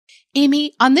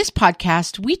Amy, on this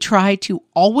podcast, we try to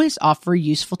always offer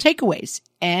useful takeaways.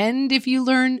 And if you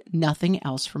learn nothing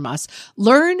else from us,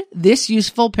 learn this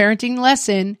useful parenting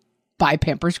lesson by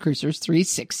Pampers Cruisers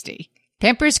 360.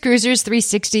 Pampers Cruisers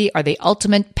 360 are the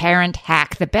ultimate parent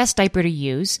hack, the best diaper to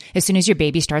use as soon as your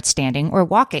baby starts standing or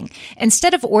walking.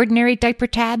 Instead of ordinary diaper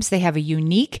tabs, they have a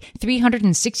unique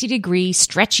 360-degree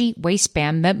stretchy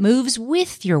waistband that moves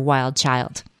with your wild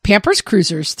child. Pampers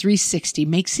Cruisers 360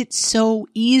 makes it so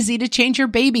easy to change your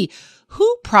baby,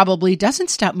 who probably doesn't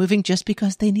stop moving just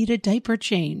because they need a diaper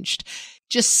changed.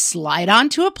 Just slide on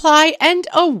to apply and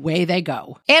away they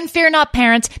go. And fear not,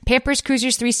 parents, Pampers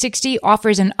Cruisers 360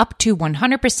 offers an up to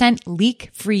 100%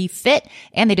 leak-free fit,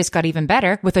 and they just got even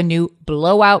better with a new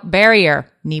blowout barrier.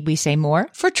 Need we say more?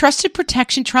 For trusted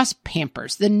protection, trust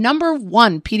Pampers, the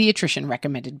 #1 pediatrician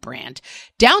recommended brand.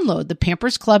 Download the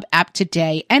Pampers Club app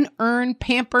today and earn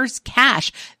Pampers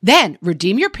Cash. Then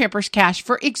redeem your Pampers Cash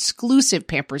for exclusive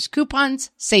Pampers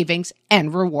coupons, savings,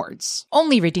 and rewards.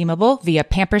 Only redeemable via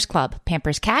Pampers Club.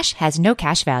 Pampers Cash has no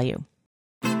cash value.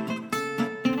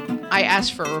 I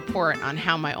asked for a report on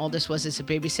how my oldest was as a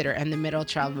babysitter, and the middle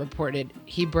child reported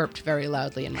he burped very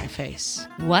loudly in my face.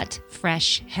 What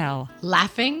fresh hell?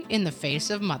 Laughing in the face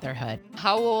of motherhood.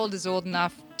 How old is old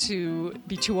enough to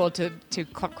be too old to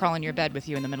crawl in your bed with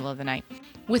you in the middle of the night?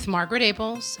 With Margaret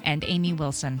Abels and Amy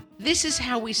Wilson. This is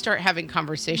how we start having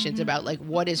conversations about like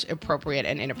what is appropriate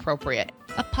and inappropriate.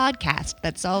 A podcast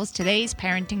that solves today's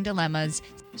parenting dilemmas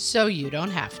so you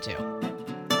don't have to.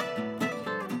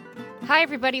 Hi,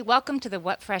 everybody. Welcome to the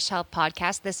What Fresh Hell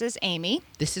podcast. This is Amy.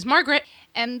 This is Margaret.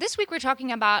 And this week we're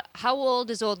talking about how old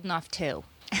is old enough to.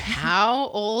 How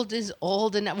old is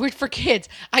old enough? We're for kids.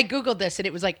 I Googled this and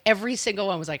it was like every single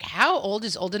one was like, how old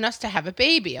is old enough to have a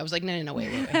baby? I was like, no, wait.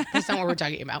 That's not what we're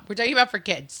talking about. We're talking about for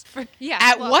kids.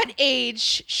 At what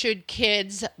age should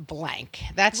kids blank?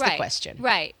 That's the question.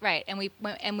 Right. And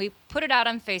we put it out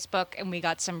on Facebook and we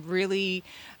got some really,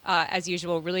 as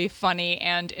usual, really funny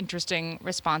and interesting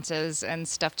responses and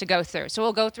stuff to go through. So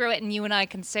we'll go through it and you and I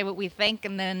can say what we think.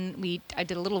 And then I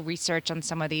did a little research on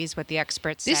some of these, what the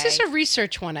experts say. This is a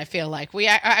research one, I feel like.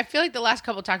 I feel like the last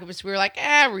couple of topics, we were like,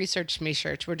 research,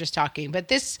 we're just talking. But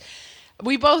this,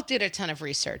 we both did a ton of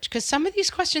research because some of these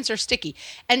questions are sticky.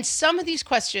 And some of these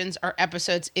questions are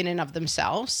episodes in and of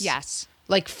themselves. Yes.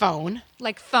 Like phone.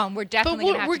 We're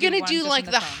definitely going to do like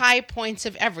the high points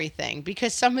of everything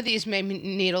because some of these may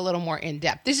need a little more in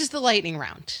depth. This is the lightning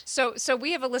round. So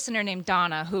we have a listener named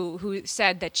Donna who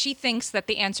said that she thinks that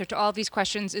the answer to all of these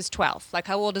questions is 12. Like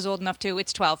how old is old enough to?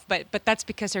 It's 12. But that's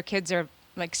because her kids are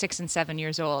like 6 and 7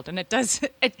 years old, and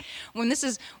when this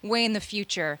is way in the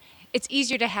future. It's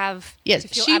easier to have to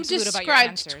feel absolute about your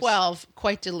answers. She described 12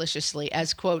 quite deliciously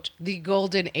as, quote, the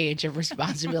golden age of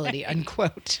responsibility,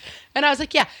 unquote. And I was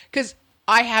like, yeah, because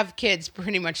I have kids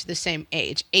pretty much the same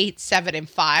age, 8, 7, and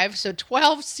 5. So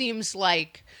 12 seems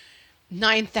like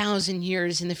 9,000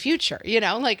 years in the future,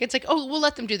 like it's like, oh, we'll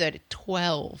let them do that at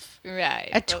 12. Right.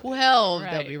 At 12,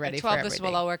 they'll be ready at 12, for everything. This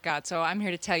will all work out. So I'm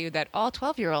here to tell you that all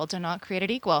 12-year-olds are not created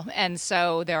equal. And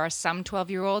so there are some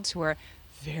 12-year-olds who are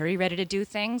very ready to do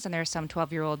things, and there are some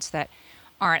 12-year-olds that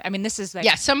aren't. I mean, this is like...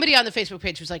 Yeah, somebody on the Facebook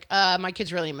page was like, my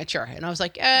kid's really immature. And I was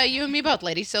like, you and me both,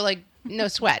 lady. So, like, no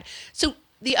sweat. So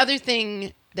the other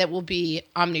thing that will be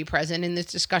omnipresent in this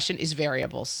discussion is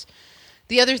variables.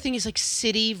 The other thing is like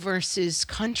city versus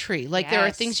country. Like there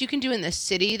are things you can do in the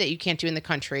city that you can't do in the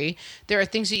country. There are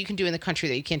things that you can do in the country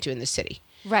that you can't do in the city.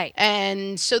 Right.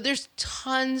 And so there's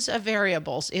tons of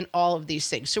variables in all of these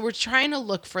things. So we're trying to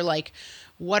look for like,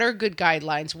 what are good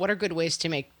guidelines? What are good ways to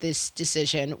make this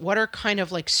decision? What are kind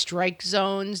of like strike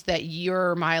zones that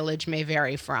your mileage may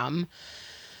vary from?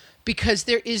 Because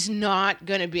there is not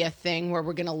going to be a thing where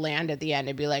we're going to land at the end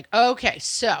and be like, okay,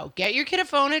 so get your kid a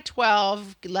phone at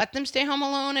 12, let them stay home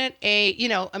alone at 8.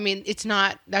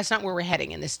 That's not where we're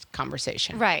heading in this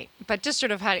conversation. Right. But just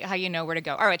sort of how you know where to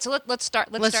go. All right, so let's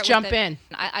start. Let's jump in.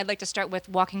 I'd like to start with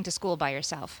walking to school by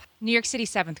yourself. New York City,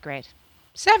 7th grade.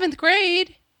 7th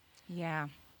grade? Yeah.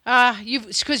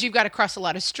 Because you've got to cross a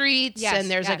lot of streets,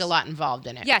 and there's like a lot involved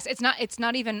in it. Yes, it's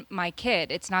not even my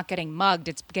kid. It's not getting mugged.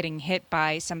 It's getting hit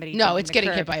by somebody. No, it's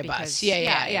getting hit by a bus.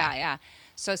 Yeah.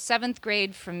 So 7th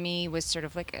grade for me was sort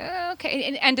of like,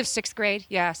 okay. End of 6th grade,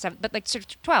 but like sort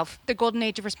of 12, the golden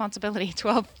age of responsibility.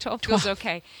 12 feels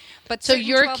okay. But so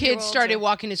your kids started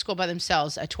walking to school by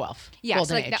themselves at 12.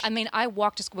 Yes, I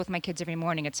walk to school with my kids every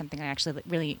morning. It's something I actually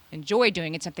really enjoy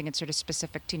doing. It's something that's sort of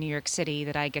specific to New York City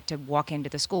that I get to walk into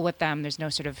the school with them. There's no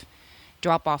sort of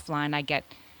drop-off line. I get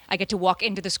to walk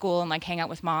into the school and like hang out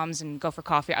with moms and go for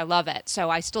coffee. I love it.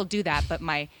 So I still do that, but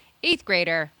my 8th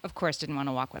grader, of course, didn't want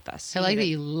to walk with us. I like that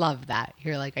you love that.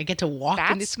 You're like, I get to walk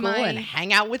into That's school and my-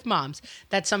 hang out with moms.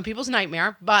 That's some people's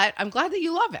nightmare, but I'm glad that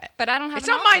you love it. But I don't have It's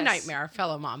an not my office. nightmare,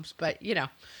 fellow moms, but you know.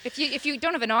 If you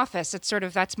don't have an office, it's sort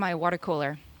of that's my water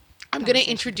cooler. I'm going to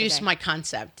conversation introduce today. my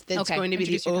concept. That's Okay, going to be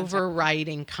the introduce your concept.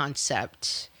 overriding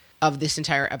concept of this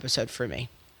entire episode for me,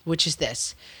 which is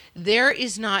this. There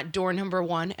is not door number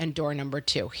 1 and door number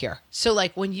 2 here. So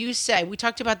like when you say, we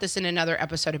talked about this in another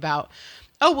episode about,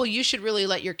 oh, well, you should really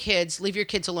let your kids, leave your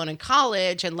kids alone in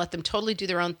college and let them totally do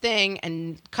their own thing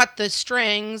and cut the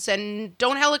strings and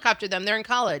don't helicopter them. They're in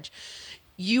college.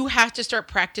 You have to start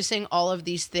practicing all of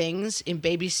these things in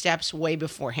baby steps way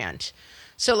beforehand.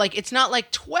 So like it's not like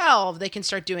 12 they can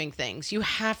start doing things. You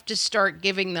have to start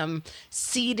giving them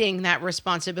seeding that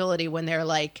responsibility when they're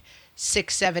like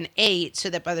 6, 7, 8 so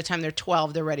that by the time they're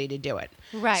 12 they're ready to do it.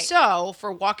 Right. So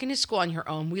for walking to school on your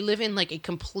own, we live in like a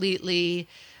completely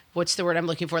what's the word I'm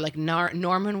looking for? Like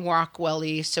Norman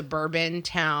Rockwell-y suburban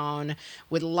town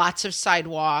with lots of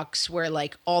sidewalks where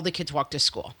like all the kids walk to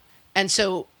school. And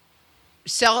so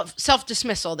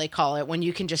self-dismissal, they call it, when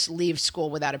you can just leave school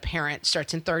without a parent,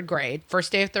 starts in 3rd grade,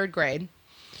 first day of 3rd grade.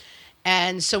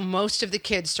 And so most of the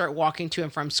kids start walking to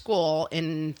and from school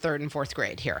in 3rd and 4th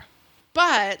grade here.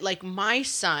 But like my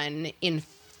son in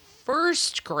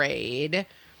 1st grade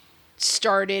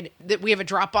started that we have a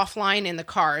drop-off line in the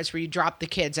cars where you drop the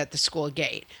kids at the school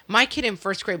gate. My kid in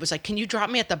 1st grade was like, can you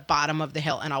drop me at the bottom of the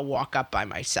hill and I'll walk up by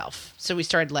myself? So we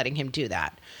started letting him do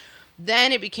that.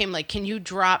 Then it became like, can you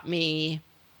drop me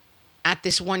at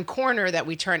this one corner that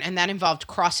we turn? And that involved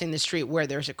crossing the street where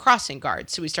there's a crossing guard.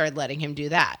 So we started letting him do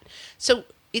that. So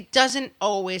it doesn't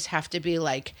always have to be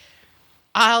like,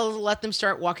 I'll let them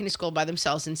start walking to school by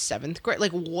themselves in 7th grade.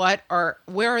 Like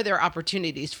where are there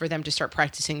opportunities for them to start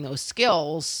practicing those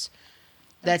skills?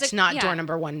 That's not door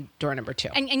number 1, door number 2.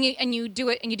 And you do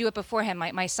it before him.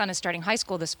 My son is starting high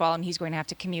school this fall, and he's going to have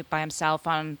to commute by himself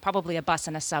on probably a bus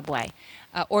and a subway,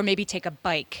 or maybe take a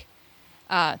bike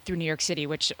through New York City,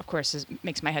 which of course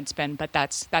makes my head spin. But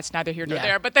that's neither here nor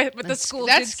there. But the school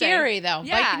that's did say- scary though.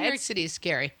 Yeah, Bike in New York City is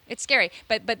scary. It's scary,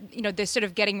 but you know, they're sort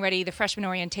of getting ready. The freshman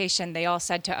orientation, they all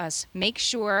said to us, make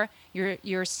sure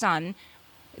your son,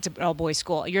 it's an all-boys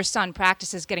school, your son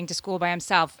practices getting to school by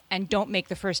himself, and don't make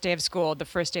the first day of school the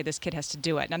first day this kid has to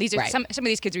do it. Now, these are Right. some of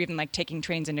these kids are even like taking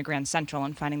trains into Grand Central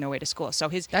and finding their way to school. So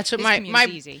That's what his my commute's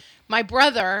easy. my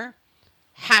brother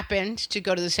happened to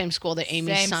go to the same school that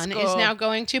Amy's Same son is school. now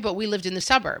going to, but we lived in the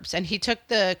suburbs, and he took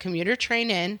the commuter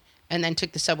train in and then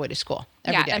took the subway to school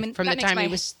every day I mean, from the that makes time he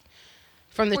my- was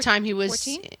from the time he was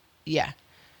 14? yeah.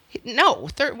 No,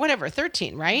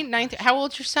 13, right? 9th. How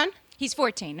old's your son? He's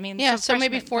 14. I mean, Yeah, so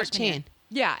maybe freshman year. 14.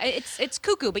 Yeah, it's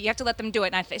cuckoo, but you have to let them do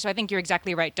it. And so I think you're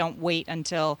exactly right. Don't wait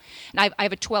until. And I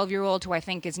have a 12-year-old who I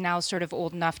think is now sort of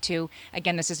old enough to,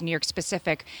 again, this is New York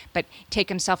specific, but take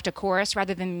himself to chorus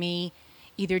rather than me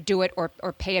either do it or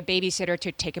pay a babysitter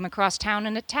to take him across town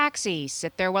in a taxi,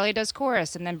 sit there while he does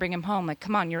chorus, and then bring him home. Like,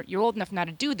 come on, you're old enough now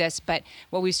to do this. But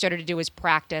what we started to do is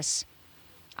practice.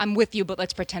 I'm with you, but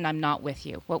let's pretend I'm not with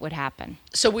you. What would happen?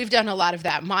 So we've done a lot of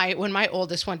that. When my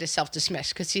oldest went to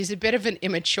self-dismiss because he's a bit of an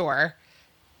immature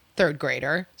 3rd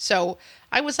grader. So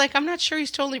I was like, I'm not sure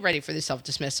he's totally ready for the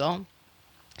self-dismissal.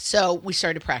 So we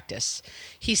started practice.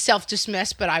 He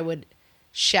self-dismissed, but I would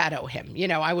shadow him. You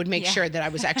know, I would make Yeah. sure that I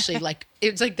was actually like,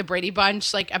 it was like the Brady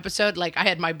Bunch like episode. Like I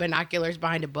had my binoculars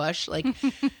behind a bush. Like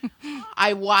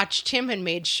I watched him and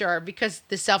made sure because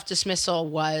the self-dismissal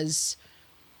was...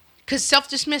 Because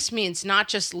self-dismiss means not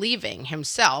just leaving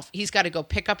himself. He's got to go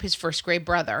pick up his 1st grade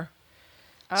brother.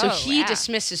 So he yeah.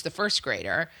 dismisses the 1st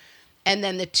grader. And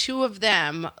then the two of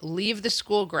them leave the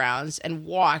school grounds and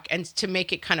walk. And to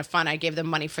make it kind of fun, I gave them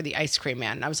money for the ice cream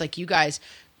man. And I was like, you guys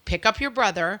pick up your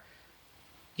brother.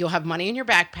 You'll have money in your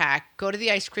backpack. Go to the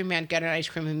ice cream man, get an ice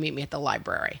cream, and meet me at the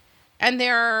library. And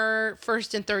they're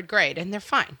 1st and 3rd grade, and they're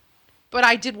fine. But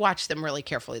I did watch them really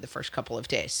carefully the first couple of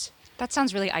days. That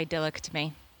sounds really idyllic to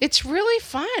me. It's really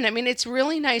fun. I mean, it's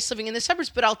really nice living in the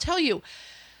suburbs. But I'll tell you,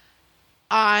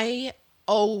 I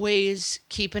always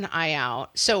keep an eye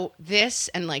out. So this,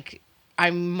 and like, I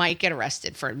might get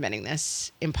arrested for admitting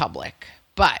this in public,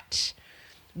 but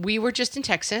we were just in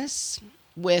Texas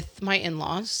with my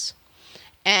in-laws,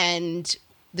 and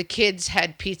the kids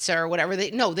had pizza or whatever.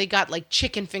 They got like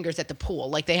chicken fingers at the pool.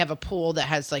 Like they have a pool that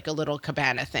has like a little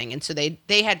cabana thing. And so they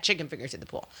had chicken fingers at the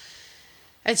pool.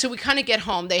 And so we kind of get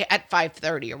home at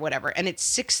 5:30 or whatever, and it's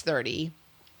 6:30,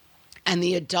 and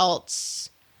the adults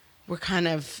were kind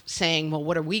of saying, well,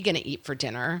 what are we going to eat for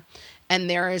dinner? And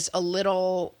there is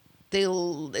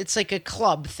it's like a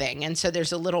club thing. And so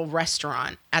there's a little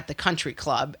restaurant at the country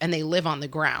club, and they live on the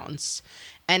grounds.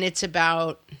 and it's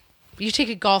about, you take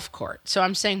a golf court. So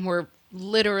I'm saying we're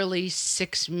literally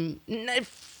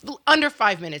under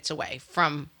 5 minutes away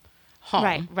from home.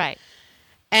 Right, right.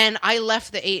 And I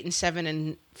left the 8 and 7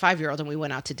 and 5-year-old and we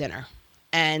went out to dinner.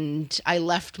 And I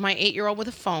left my 8-year-old with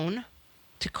a phone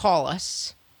to call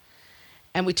us.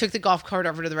 And we took the golf cart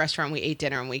over to the restaurant. We ate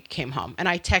dinner and we came home. And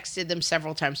I texted them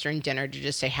several times during dinner to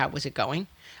just say, how was it going?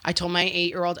 I told my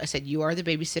 8-year-old, I said, you are the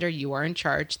babysitter. You are in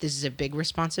charge. This is a big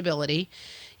responsibility.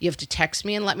 You have to text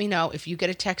me and let me know. If you get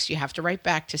a text, you have to write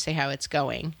back to say how it's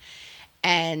going.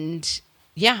 And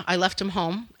yeah, I left him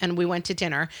home and we went to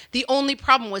dinner. The only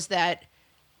problem was that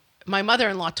my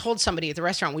mother-in-law told somebody at the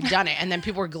restaurant we'd done it. And then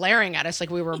people were glaring at us like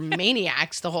we were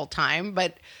maniacs the whole time.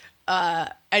 But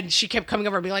and she kept coming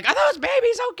over and being like, are those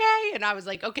babies okay? And I was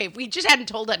like, okay, if we just hadn't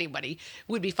told anybody,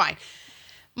 we'd be fine.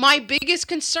 My biggest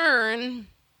concern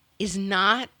is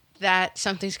not that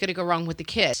something's going to go wrong with the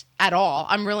kids at all.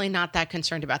 I'm really not that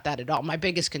concerned about that at all. My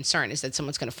biggest concern is that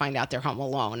someone's going to find out they're home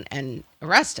alone and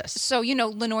arrest us. So,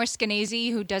 Lenore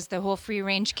Skenazy, who does the whole free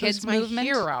range kids Who's my movement.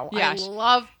 hero. Yeah, I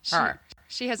love her.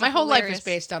 She has my whole life is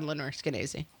based on Lenore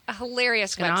Skenazy. A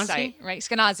hilarious Skenazy? website, right?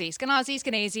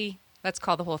 Skenazy. Let's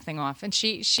call the whole thing off. And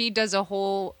she does a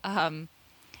whole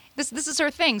this is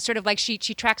her thing, sort of like she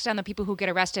tracks down the people who get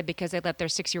arrested because they let their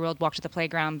 6-year-old walk to the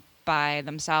playground by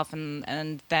themselves,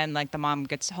 and then like the mom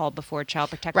gets hauled before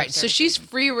Child Protective Right. Services. So she's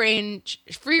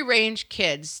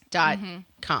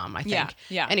freerangekids.com, I think.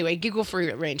 Yeah. Anyway, Google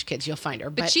free range kids, you'll find her.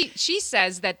 But she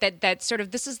says that sort of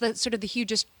this is the sort of the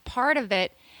hugest part of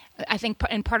it. I think,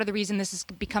 and part of the reason this has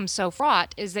become so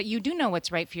fraught is that you do know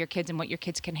what's right for your kids and what your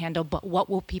kids can handle, but what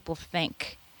will people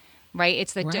think? Right?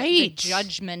 It's the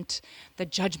judgment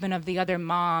of the other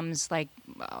moms. Like,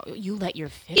 you let your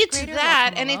fifth It's grader that,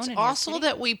 walk and home it's alone in your also city?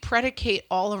 that we predicate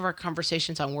all of our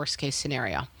conversations on worst case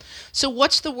scenario. So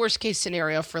what's the worst case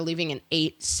scenario for leaving an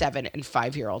 8, 7, and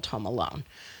 5-year-old home alone?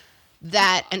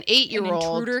 That an 8-year-old An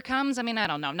intruder comes. I mean, I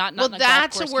don't know. Not well, in a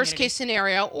that's golf a course worst community. case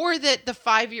scenario, or that the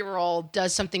 5-year-old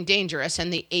does something dangerous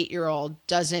and the 8-year-old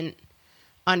doesn't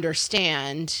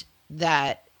understand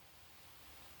that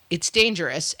it's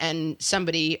dangerous and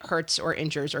somebody hurts or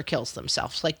injures or kills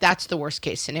themselves. Like, that's the worst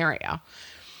case scenario.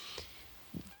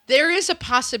 There is a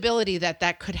possibility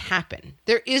that could happen.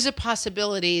 There is a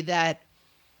possibility that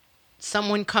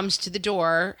someone comes to the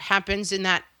door, happens in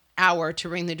that hour to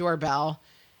ring the doorbell,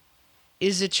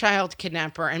 is a child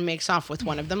kidnapper and makes off with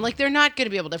one of them. Like, they're not going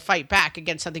to be able to fight back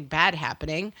against something bad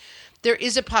happening. There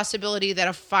is a possibility that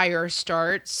a fire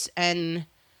starts and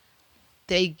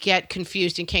they get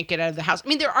confused and can't get out of the house. I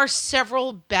mean, there are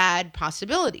several bad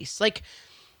possibilities. Like,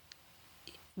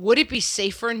 would it be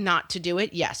safer not to do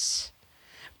it? Yes.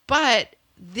 But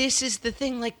this is the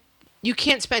thing, like, you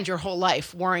can't spend your whole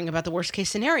life worrying about the worst case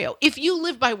scenario. If you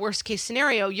live by worst case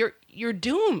scenario, you're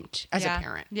doomed as a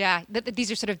parent. Yeah, these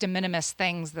are sort of de minimis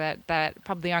things that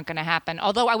probably aren't going to happen.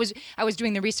 Although I was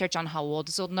doing the research on how old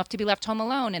is old enough to be left home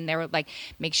alone, and they were like,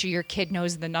 make sure your kid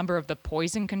knows the number of the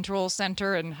poison control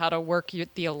center and how to work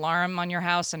the alarm on your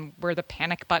house and where the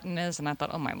panic button is. And I thought,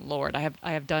 oh my Lord, I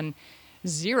have done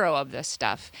zero of this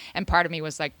stuff. And part of me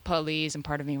was like, please, and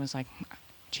part of me was like,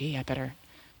 gee, I better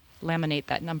laminate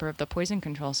that number of the poison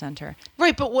control center.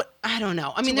 Right, but what, I don't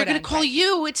know. I mean, they're going to call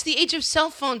you. It's the age of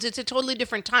cell phones. It's a totally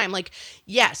different time. Like,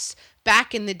 yes,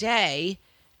 back in the day,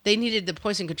 they needed the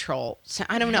poison control. So,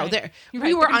 I don't know.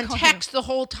 We were on text the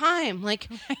whole time. Like,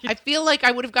 I feel like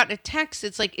I would have gotten a text.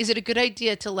 It's like, is it a good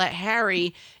idea to let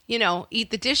Harry,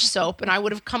 eat the dish soap? And I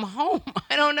would have come home.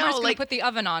 I don't know. I was going to put the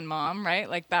oven on, Mom, right?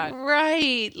 Like that.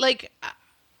 Right. Like,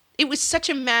 it was such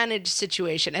a managed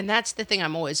situation. And that's the thing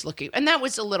I'm always looking. And that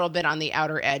was a little bit on the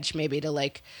outer edge, maybe, to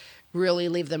like really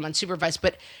leave them unsupervised.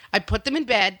 But I put them in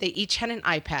bed. They each had an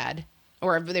iPad,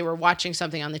 or they were watching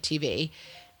something on the TV.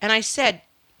 And I said,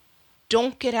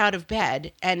 don't get out of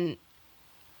bed. And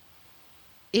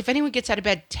if anyone gets out of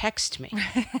bed, text me.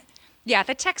 Yeah,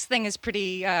 the text thing is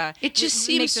pretty... it just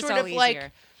seems sort of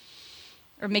like...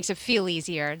 Or makes it feel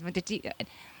easier.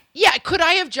 Yeah, could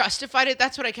I have justified it?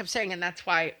 That's what I kept saying, and that's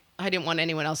why I didn't want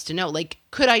anyone else to know. Like,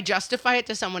 could I justify it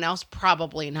to someone else?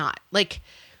 Probably not. Like,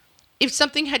 if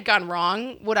something had gone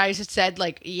wrong, would I have said,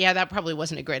 like, yeah, that probably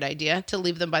wasn't a great idea to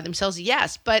leave them by themselves?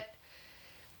 Yes, but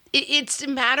it's a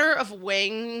matter of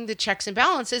weighing the checks and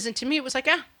balances, and to me, it was like,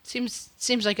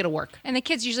 seems like it'll work. And the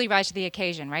kids usually rise to the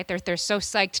occasion, right? They're so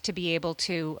psyched to be able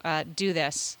to do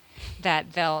this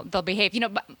that they'll behave.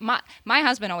 My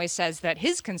husband always says that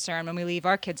his concern when we leave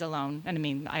our kids alone, and I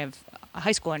mean, I have a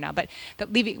high schooler now, but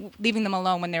that leaving them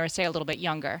alone when they were, say, a little bit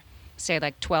younger, say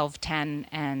like 12, 10,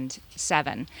 and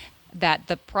 7, that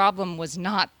the problem was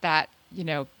not that,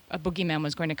 a boogeyman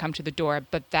was going to come to the door,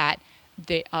 but that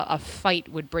a fight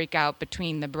would break out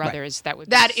between the brothers that would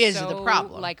That be is so, the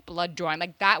problem. like blood drawing.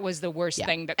 Like that was the worst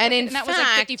thing that And in that was like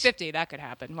fact, 50-50 that could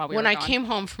happen while we when were I gone. came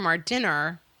home from our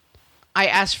dinner, I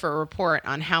asked for a report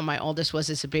on how my oldest was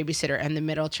as a babysitter, and the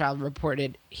middle child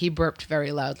reported he burped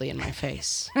very loudly in my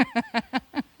face.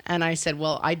 And I said,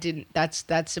 well, I didn't.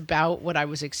 That's about what I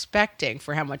was expecting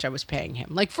for how much I was paying him.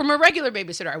 Like from a regular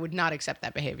babysitter, I would not accept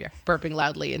that behavior, burping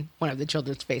loudly in one of the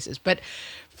children's faces. But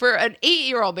for an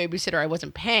 8-year-old babysitter I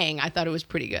wasn't paying, I thought it was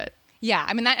pretty good. Yeah,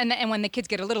 I mean that, and when the kids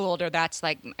get a little older, that's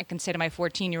like I can say to my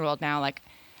 14-year-old now, like,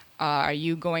 are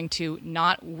you going to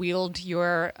not wield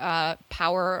your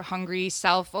power-hungry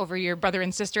self over your brother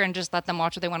and sister and just let them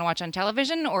watch what they want to watch on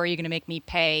television, or are you going to make me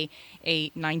pay a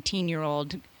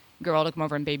 19-year-old girl to come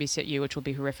over and babysit you, which will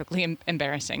be horrifically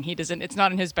embarrassing? He doesn't. It's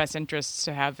not in his best interests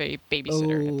to have a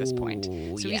babysitter at this point.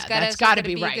 So he's that's got to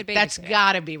be be a right. good That's babysitter.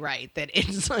 got to be right. That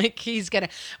it's like he's gonna.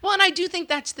 Well, and I do think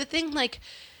that's the thing. Like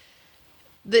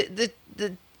the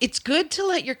it's good to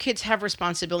let your kids have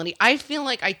responsibility. I feel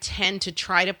like I tend to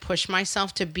try to push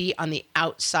myself to be on the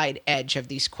outside edge of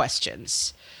these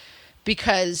questions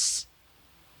because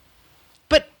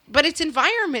but it's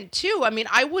environment too. I mean,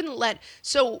 I wouldn't let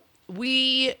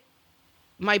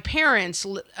my parents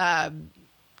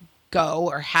go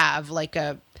or have like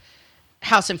a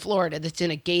house in Florida that's in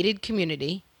a gated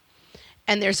community,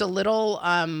 and there's a little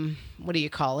what do you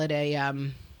call it,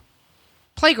 a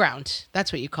playground.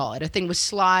 That's what you call it. A thing with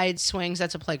slides, swings.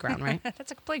 That's a playground, right?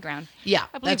 That's a playground. Yeah,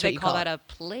 I believe that's what they you call call that it.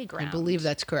 a playground. I believe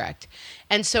that's correct.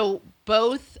 And so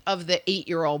both of the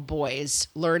 8-year-old boys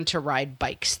learned to ride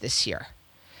bikes this year.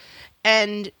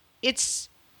 And it's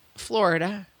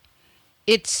Florida.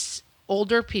 It's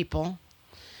older people.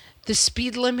 The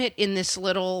speed limit in this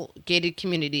little gated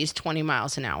community is 20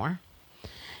 miles an hour.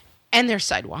 And there's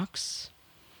sidewalks.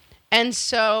 And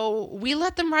so we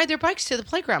let them ride their bikes to the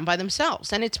playground by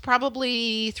themselves. And it's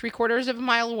probably 3/4 of a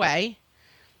mile away.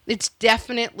 It's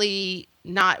definitely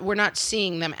not, we're not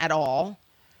seeing them at all.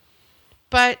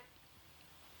 But,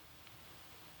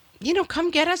 you know,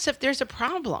 come get us if there's a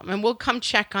problem and we'll come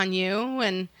check on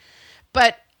you.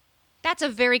 But That's a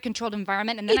very controlled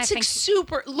environment, and then I it's think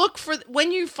super, look for,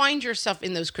 when you find yourself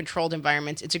in those controlled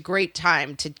environments, it's a great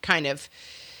time to kind of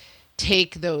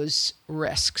take those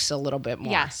risks a little bit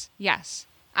more. yes.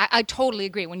 I totally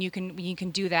agree. When you can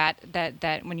do that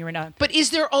when you're in a But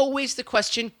is there always the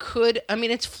question,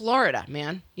 it's Florida,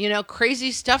 man. You know,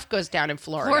 crazy stuff goes down in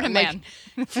Florida. Florida man.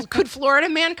 Could Florida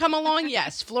man come along?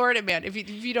 Yes, Florida man. If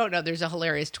you don't know, there's a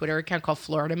hilarious Twitter account called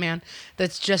Florida Man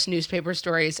that's just newspaper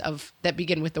stories that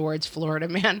begin with the words Florida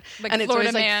man. Like and it's Florida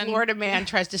always man. like Florida man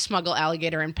tries to smuggle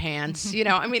alligator in pants. You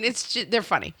know, I mean, they're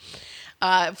funny.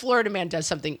 Florida man does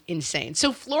something insane.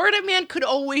 So Florida man could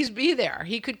always be there.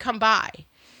 He could come by.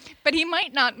 but he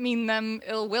might not mean them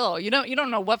ill will. You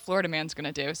don't know what Florida man's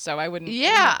going to do, so I wouldn't.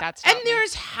 Yeah. That's And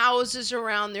there's houses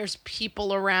around, there's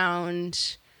people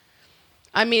around.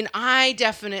 I mean, I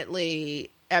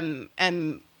definitely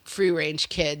am free range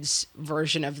kids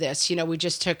version of this. You know, we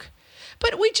just took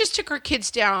our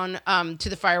kids down to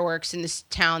the fireworks in this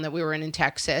town that we were in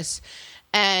Texas.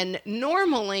 And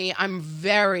normally I'm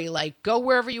very like, go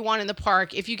wherever you want in the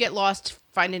park. If you get lost,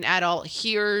 find an adult.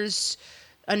 Here's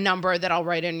a number that I'll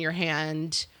write in your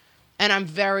hand. And I'm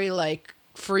very like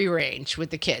free range with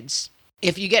the kids.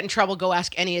 If you get in trouble, go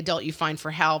ask any adult you find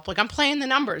for help. Like I'm playing the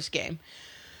numbers game.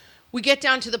 We get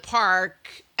down to the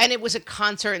park and it was a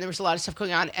concert and there was a lot of stuff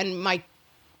going on. And my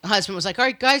husband was like, all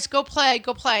right, guys, go play.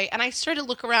 And I started to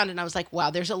look around and I was like, wow,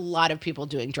 there's a lot of people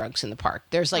doing drugs in the park.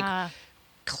 There's like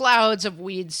clouds of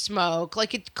weed smoke.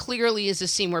 Like it clearly is a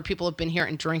scene where people have been here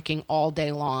and drinking all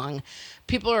day long.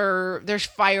 There's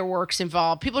fireworks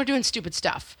involved. People are doing stupid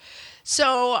stuff.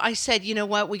 So I said, you know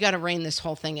what? We got to rein this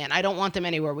whole thing in. I don't want them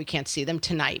anywhere we can't see them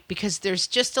tonight because there's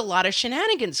just a lot of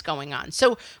shenanigans going on.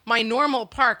 So my normal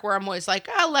park where I'm always like,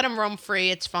 let them roam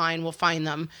free. It's fine. We'll find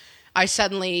them. I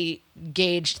suddenly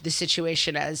gauged the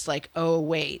situation as like, oh,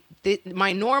 wait,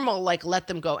 my normal, like, let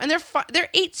them go. And they're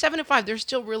 8, 7, and 5. They're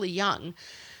still really young.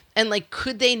 And like,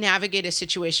 could they navigate a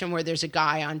situation where there's a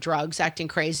guy on drugs acting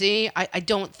crazy? I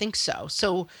don't think so.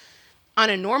 So on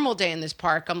a normal day in this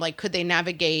park, I'm like, could they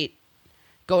navigate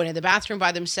going to the bathroom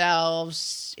by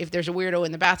themselves? If there's a weirdo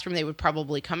in the bathroom, they would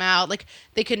probably come out. Like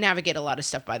they could navigate a lot of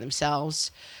stuff by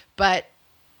themselves. But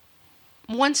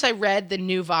once I read the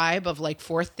new vibe of like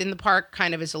Fourth in the Park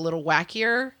kind of is a little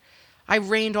wackier, I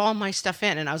reined all my stuff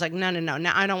in and I was like, no,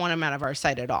 I don't want them out of our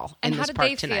sight at all. And in how this did park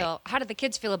they tonight. feel? How did the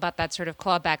kids feel about that sort of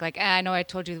clawback? Like, I know I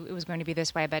told you it was going to be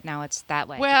this way, but now it's that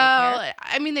way. Did they Well, care?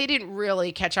 I mean, they didn't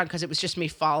really catch on because it was just me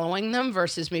following them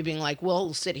versus me being like,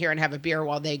 we'll sit here and have a beer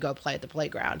while they go play at the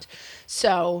playground.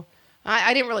 So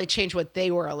I didn't really change what they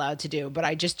were allowed to do, but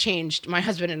I just changed. My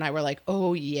husband and I were like,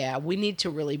 oh, yeah, we need to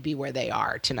really be where they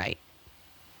are tonight.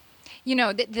 You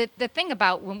know, the thing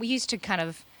about when we used to kind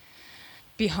of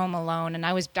be home alone, and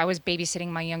I was babysitting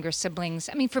my younger siblings.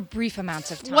 I mean, for brief amounts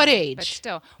of time. What age? But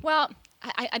still, well,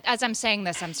 as I'm saying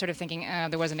this, I'm sort of thinking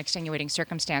there was an extenuating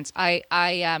circumstance.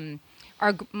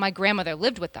 My grandmother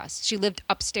lived with us. She lived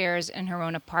upstairs in her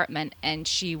own apartment, and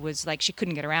she was like she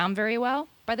couldn't get around very well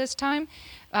by this time,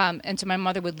 and so my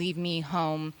mother would leave me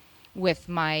home with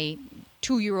my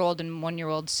 2-year-old and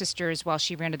 1-year-old sisters while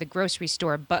she ran to the grocery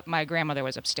store. But my grandmother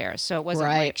was upstairs, so it wasn't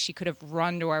like she could have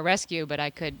run to our rescue, but I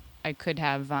could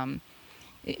have.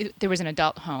 There was an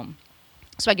adult home.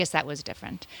 So I guess that was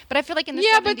different. But I feel like in the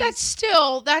 70s...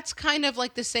 but that's kind of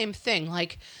like the same thing.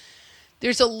 Like,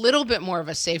 there's a little bit more of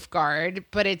a safeguard,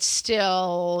 but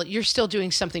you're still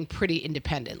doing something pretty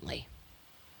independently.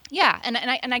 Yeah,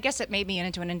 and I guess it made me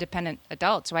into an independent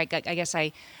adult. So I guess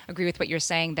I agree with what you're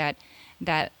saying that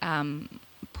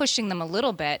pushing them a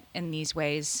little bit in these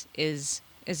ways is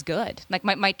good. Like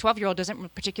my 12-year-old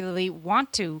doesn't particularly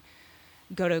want to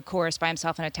go to a chorus by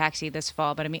himself in a taxi this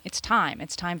fall, but I mean, it's time.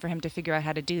 It's time for him to figure out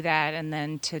how to do that, and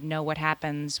then to know what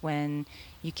happens when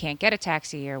you can't get a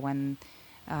taxi, or when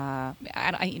or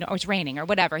it's raining or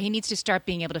whatever. He needs to start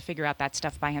being able to figure out that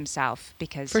stuff by himself,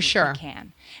 because he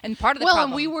can. And part of the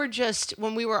problem... and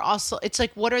when we were also, it's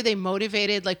like, what are they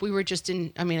motivated? Like, we were just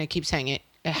in, I mean, I keep saying it,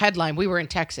 a headline, we were in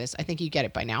Texas. I think you get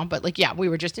it by now, but like, yeah, we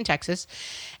were just in Texas,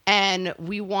 and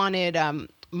we wanted,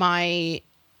 my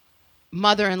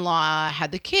mother-in-law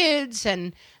had the kids,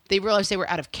 and they realized they were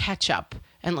out of ketchup,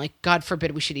 and like, God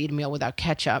forbid we should eat a meal without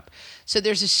ketchup. So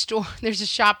there's a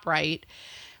ShopRite,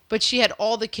 but she had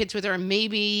all the kids with her, and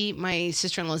maybe my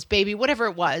sister-in-law's baby, whatever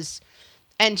it was.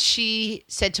 And she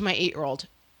said to my 8-year-old,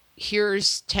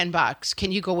 here's $10.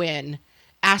 Can you go in,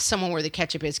 ask someone where the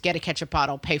ketchup is, get a ketchup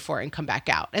bottle, pay for it, and come back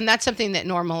out? And that's something that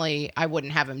normally I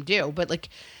wouldn't have him do, but like,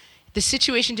 the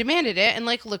situation demanded it, and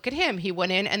like, look at him. He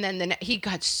went in, and then he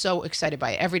got so excited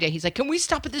by it every day. He's like, can we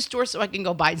stop at this store so I can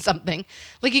go buy something?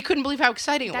 Like, he couldn't believe how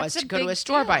exciting it was to go to a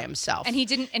store by himself. And he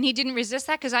didn't resist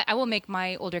that, because I will make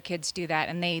my older kids do that,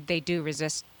 and they do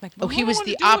resist. Like, oh, he was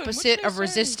the opposite of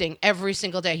resisting every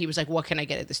single day. He was like, what can I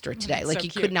get at the store today? Like, he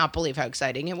could not believe how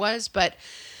exciting it was. But,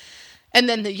 and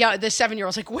then the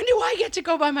 7-year-old's like, when do I get to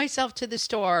go by myself to the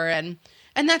store?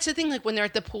 And that's the thing, like, when they're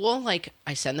at the pool, like,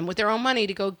 I send them with their own money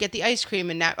to go get the ice cream.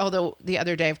 And now, although the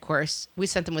other day, of course, we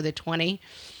sent them with a 20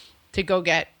 to go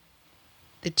get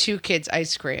the 2 kids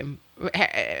ice cream.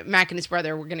 Mac and his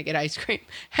brother were going to get ice cream.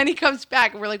 And he comes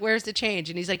back, and we're like, where's the change?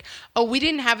 And he's like, oh, we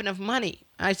didn't have enough money.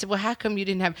 I said, well, how come you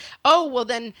didn't have? Oh, well,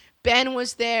 then Ben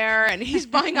was there, and he's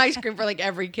buying ice cream for like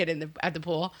every kid at the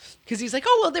pool, because he's like,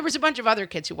 oh, well, there was a bunch of other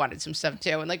kids who wanted some stuff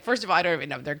too. And like, first of all, I don't even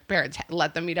know if their parents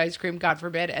let them eat ice cream, God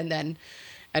forbid. And then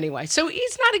anyway, so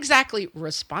he's not exactly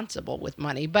responsible with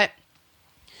money, but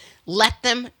let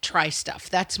them try stuff.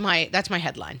 That's my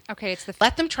headline. Okay,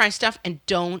 let them try stuff, and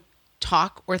don't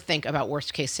talk or think about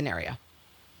worst case scenario.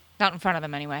 Not in front of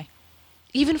them anyway.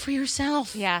 Even for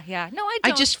yourself. Yeah. No, I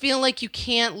don't. I just feel like you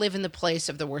can't live in the place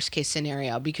of the worst case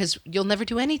scenario, because you'll never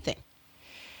do anything.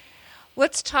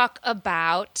 Let's talk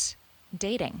about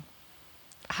dating.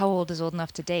 How old is old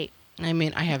enough to date? I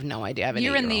mean, I have no idea. I have an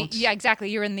 8-year-old. Yeah, exactly.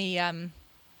 You're in the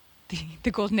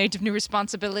golden age of new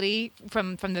responsibility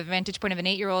from the vantage point of an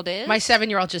 8-year-old is. My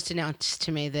 7-year-old just announced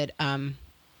to me that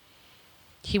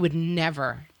he would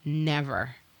never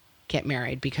get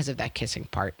married because of that kissing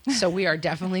part. So we are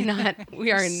definitely not, we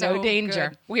are in no danger.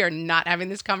 Good. We are not having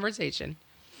this conversation.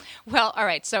 Well, all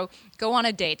right. So go on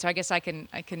a date. So I guess I can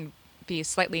be a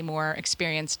slightly more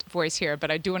experienced voice here,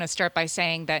 but I do want to start by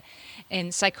saying that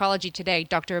in Psychology Today,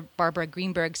 Dr. Barbara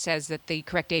Greenberg says that the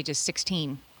correct age is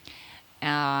 16.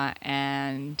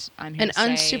 And I'm here to say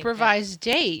unsupervised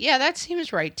date. Yeah, that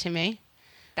seems right to me.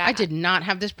 I did not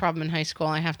have this problem in high school,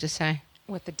 I have to say.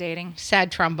 With the dating? Sad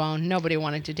trombone. Nobody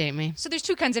wanted to date me. So there's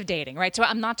 2 kinds of dating, right? So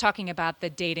I'm not talking about the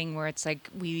dating where it's like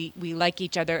we like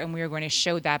each other, and we are going to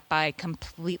show that by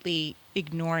completely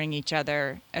ignoring each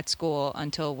other at school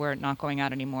until we're not going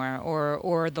out anymore,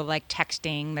 or the like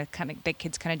texting that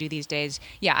kids kind of do these days.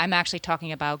 Yeah, I'm actually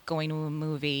talking about going to a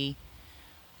movie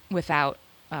without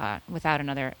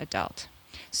another adult.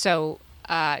 So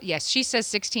yes, she says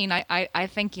 16. I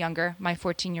think younger. My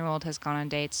 14-year-old has gone on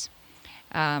dates.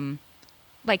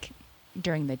 Like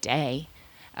during the day,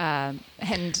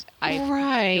 and I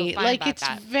right, like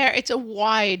it's a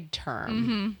wide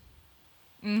term.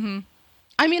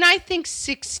 I mean, I think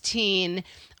 16.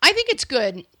 I think it's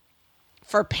good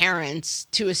for parents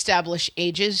to establish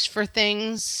ages for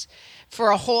things for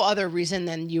a whole other reason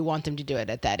than you want them to do it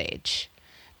at that age,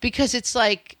 because it's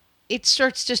like it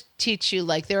starts to teach you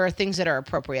like there are things that are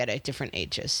appropriate at different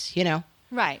ages, you know?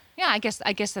 Right. Yeah, I guess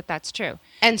that's true.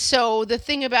 And so the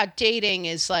thing about dating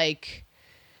is like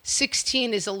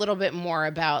 16 is a little bit more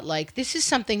about like this is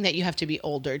something that you have to be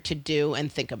older to do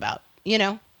and think about, you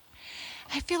know?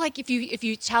 I feel like if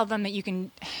you tell them that you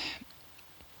can,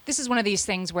 this is one of these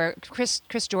things where Chris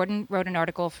Jordan wrote an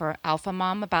article for Alpha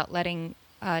Mom about letting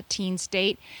teens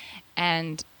date,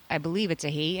 and I believe it's a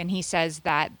he, and he says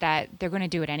that they're going to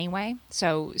do it anyway.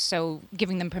 So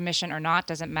giving them permission or not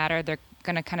doesn't matter. They're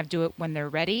going to kind of do it when they're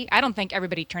ready. I don't think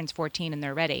everybody turns 14 and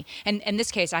they're ready. And in this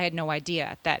case, I had no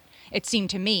idea that it seemed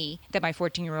to me that my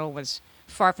 14-year-old was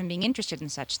far from being interested in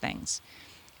such things.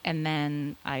 And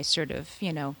then I sort of,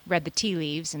 read the tea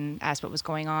leaves and asked what was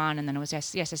going on. And then it was,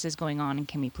 yes, this is going on. And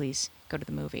can we please go to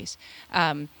the movies?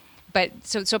 But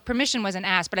so permission wasn't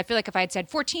asked. But I feel like if I had said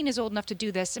 14 is old enough to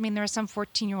do this, I mean, there are some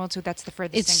 14-year-olds who that's the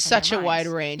furthest It's thing from such their a minds.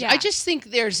 wide range. Yeah. I just think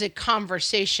there's a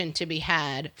conversation to be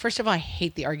had. First of all, I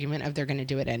hate the argument of they're going to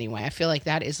do it anyway. I feel like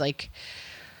that is like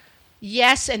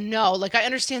yes and no. Like I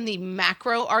understand the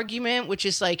macro argument, which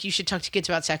is like you should talk to kids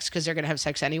about sex because they're going to have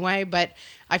sex anyway. But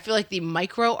I feel like the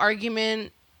micro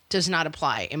argument does not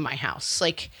apply in my house.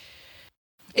 Like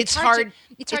it's hard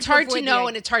to avoid know the-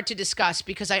 and it's hard to discuss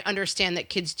because I understand that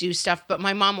kids do stuff. But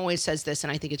my mom always says this,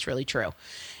 and I think it's really true.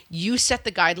 You set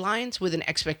the guidelines with an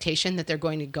expectation that they're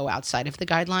going to go outside of the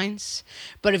guidelines.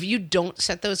 But if you don't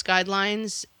set those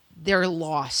guidelines, they're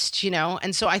lost,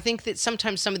 And so I think that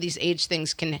sometimes some of these age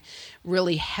things can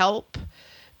really help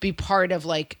be part of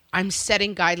like, I'm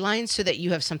setting guidelines so that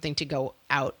you have something to go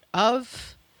out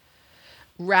of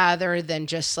rather than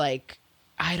just like,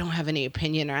 I don't have any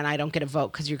opinion and I don't get a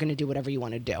vote because you're going to do whatever you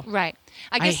want to do. Right.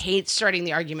 I hate starting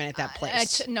the argument at that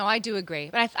place. No, I do agree.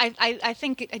 But I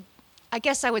think, I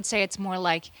guess I would say it's more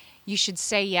like you should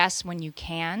say yes when you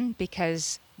can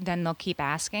because then they'll keep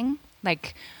asking.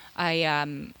 Like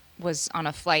I was on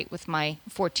a flight with my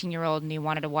 14-year-old and he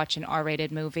wanted to watch an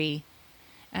R-rated movie.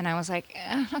 And I was like,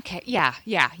 okay, yeah,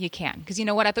 you can. Because you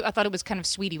know what? I thought it was kind of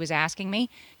sweet he was asking me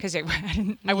because I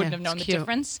wouldn't have known the cute.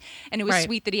 difference. And it was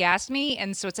sweet that he asked me.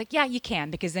 And so it's like, yeah, you can.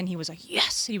 Because then he was like,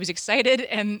 yes. He was excited.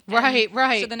 And Right.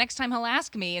 So the next time he'll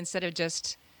ask me instead of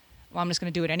just, well, I'm just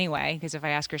going to do it anyway. Because if I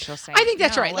ask her, she'll say I think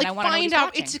that's no, right. and Like I wanna know what find he's out,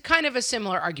 watching. it's kind of a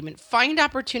similar argument. Find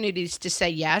opportunities to say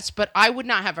yes, but I would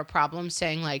not have a problem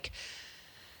saying like,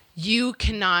 you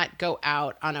cannot go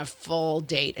out on a full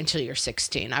date until you're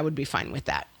 16. I would be fine with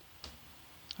that.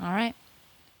 All right.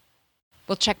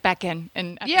 We'll check back in.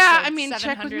 Yeah, I mean,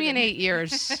 check with me in 8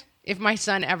 years if my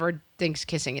son ever thinks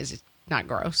kissing is not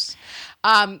gross.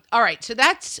 All right, so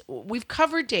we've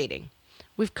covered dating.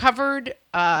 We've covered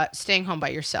staying home by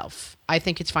yourself. I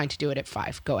think it's fine to do it at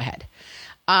 5. Go ahead.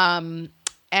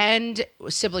 And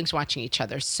siblings watching each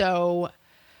other. So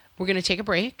we're going to take a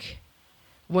break.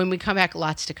 When we come back,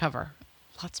 lots to cover.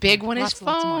 Big one is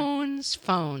phones.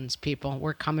 Phones, people.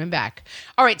 We're coming back.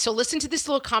 All right, so listen to this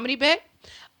little comedy bit,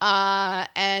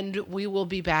 and we will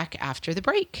be back after the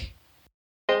break.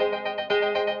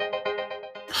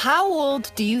 How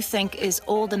old do you think is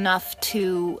old enough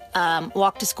to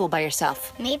walk to school by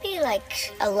yourself? Maybe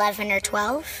like 11 or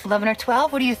 12. 11 or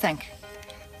 12? What do you think?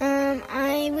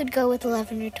 I would go with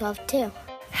 11 or 12 too.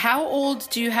 How old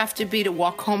do you have to be to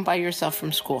walk home by yourself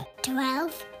from school?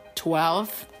 12?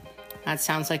 12? That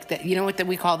sounds like that. You know what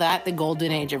we call that? The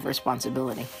golden age of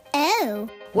responsibility. Oh.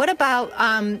 What about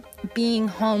being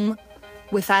home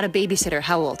without a babysitter?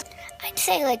 How old? I'd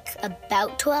say like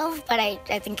about 12, but I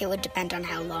think it would depend on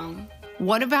how long.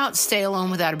 What about stay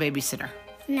alone without a babysitter?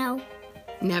 No,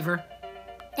 Never.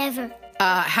 never.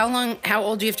 How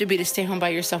old do you have to be to stay home by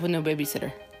yourself with no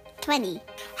babysitter? 20.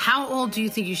 How old do you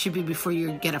think you should be before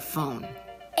you get a phone?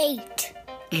 8.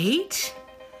 8?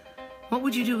 What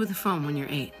would you do with a phone when you're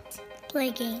 8? Play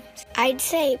games. I'd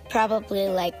say probably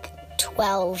like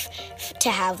 12 to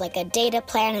have like a data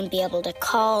plan and be able to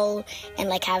call and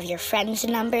like have your friends'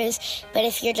 numbers. But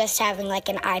if you're just having like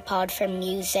an iPod for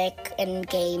music and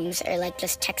games or like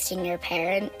just texting your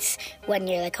parents when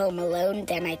you're like home alone,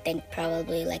 then I think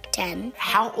probably like 10.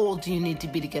 How old do you need to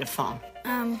be to get a phone?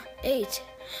 8.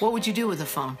 What would you do with a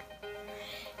phone?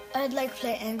 I'd like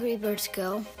play Angry Birds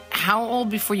Go. How old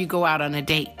before you go out on a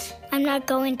date? I'm not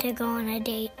going to go on a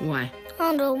date. Why?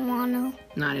 I don't want to.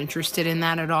 Not interested in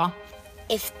that at all?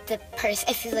 If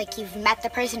like you've met the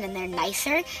person and they're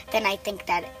nicer, then I think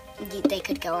that they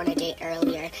could go on a date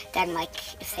earlier than like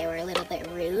if they were a little bit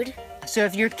rude. So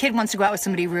if your kid wants to go out with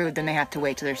somebody rude, then they have to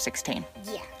wait till they're 16.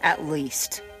 Yeah. At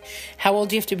least. How old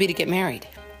do you have to be to get married?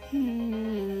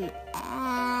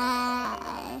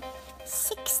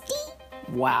 60?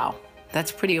 Wow.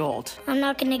 That's pretty old. I'm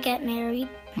not gonna get married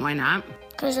Why not?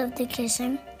 because of the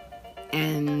kissing.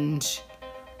 And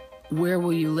where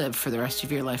will you live for the rest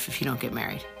of your life if you don't get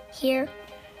married? Here.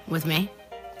 With me?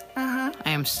 Uh-huh.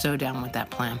 I am so down with that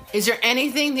plan. Is there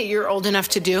anything that you're old enough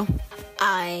to do?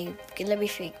 Let me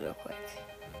think real quick.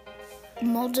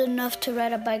 I'm old enough to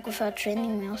ride a bike without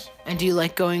training wheels. And do you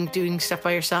like doing stuff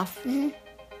by yourself?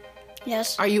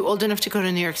 Yes. Are you old enough to go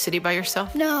to New York City by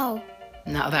yourself? No,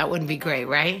 No, that wouldn't be great,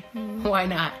 right? Why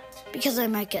not? because I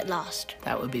might get lost.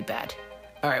 That would be bad.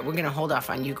 All right, we're going to hold off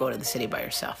on you go to the city by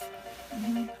yourself.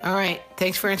 All right,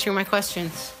 thanks for answering my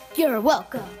questions. You're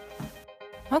welcome.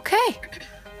 Okay.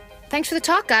 Thanks for the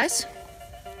talk, guys.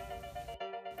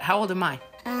 How old am I?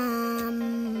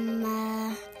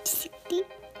 60.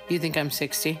 You think I'm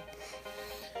 60?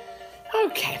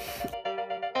 Okay.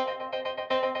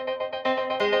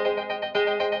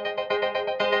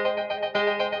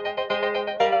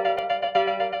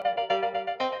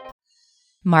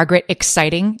 Margaret,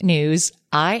 exciting news.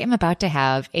 I am about to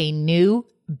have a new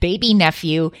baby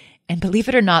nephew. And believe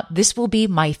it or not, this will be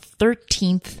my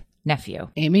 13th nephew.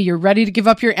 Amy, you're ready to give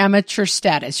up your amateur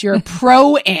status. You're a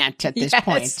pro aunt at this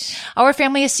point. Our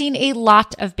family has seen a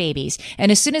lot of babies.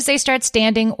 And as soon as they start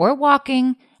standing or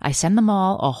walking, I send them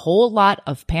all a whole lot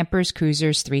of Pampers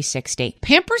Cruisers 360.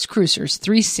 Pampers Cruisers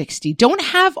 360 don't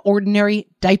have ordinary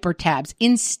diaper tabs.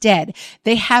 Instead,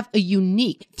 they have a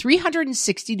unique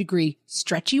 360-degree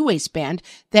stretchy waistband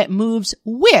that moves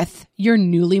with your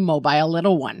newly mobile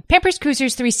little one. Pampers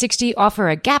Cruisers 360 offer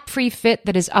a gap-free fit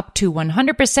that is up to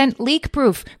 100%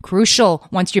 leak-proof, crucial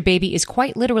once your baby is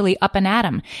quite literally up and at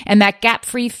 'em. And that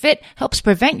gap-free fit helps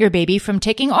prevent your baby from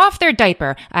taking off their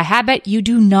diaper, a habit you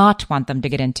do not want them to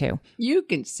get into. You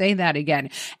can say that again.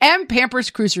 And Pampers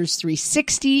Cruisers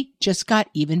 360 just got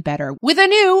even better with a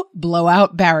new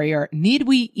blowout barrier. Need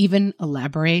we even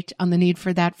elaborate on the need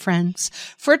for that, friends?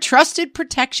 For trusted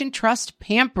protection, trust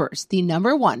Pampers, the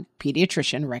 #1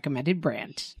 pediatrician recommended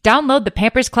brand. Download the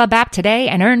Pampers Club app today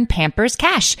and earn Pampers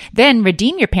Cash. Then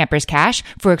redeem your Pampers Cash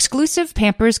for exclusive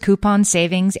Pampers coupon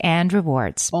savings and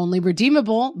rewards. Only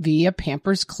redeemable via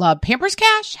Pampers Club. Pampers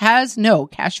Cash has no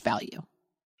cash value.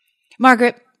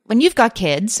 Margaret, when you've got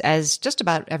kids, as just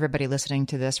about everybody listening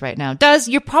to this right now does,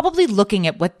 you're probably looking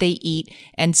at what they eat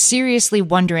and seriously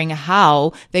wondering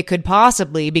how they could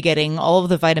possibly be getting all of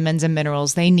the vitamins and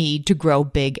minerals they need to grow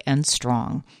big and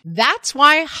strong. That's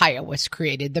why Hiya was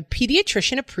created, the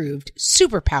pediatrician-approved,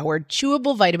 super-powered,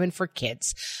 chewable vitamin for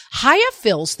kids. Hiya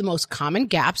fills the most common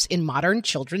gaps in modern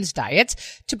children's diets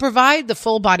to provide the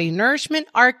full-body nourishment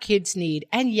our kids need.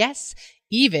 And yes,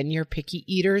 even your picky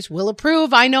eaters will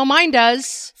approve. I know mine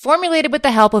does. Formulated with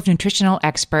the help of nutritional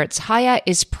experts, Hiya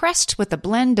is pressed with a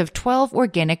blend of 12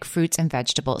 organic fruits and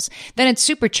vegetables. Then it's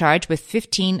supercharged with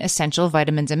 15 essential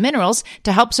vitamins and minerals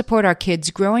to help support our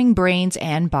kids' growing brains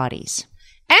and bodies.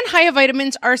 And Hiya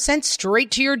vitamins are sent straight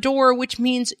to your door, which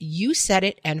means you set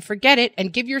it and forget it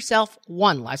and give yourself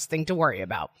one less thing to worry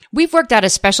about. We've worked out a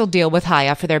special deal with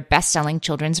Hiya for their best-selling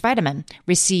children's vitamin.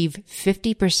 Receive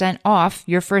 50% off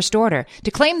your first order.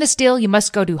 To claim this deal, you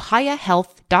must go to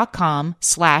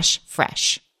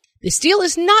hiyahealth.com/fresh. This deal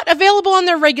is not available on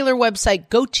their regular website.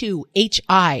 Go to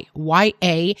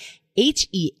HIYAHEALTH,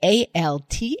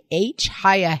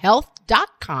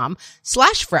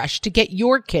 hiyahealth.com/fresh to get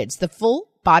your kids the full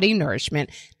body nourishment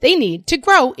they need to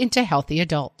grow into healthy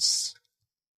adults.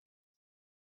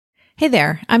 Hey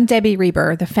there, I'm Debbie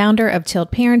Reber, the founder of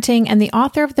Tilt Parenting and the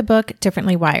author of the book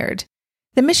Differently Wired.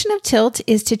 The mission of Tilt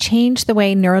is to change the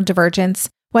way neurodivergence,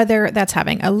 whether that's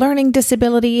having a learning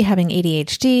disability, having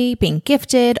ADHD, being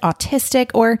gifted, autistic,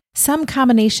 or some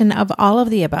combination of all of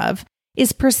the above,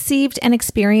 is perceived and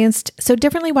experienced so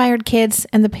differently wired kids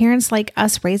and the parents like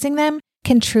us raising them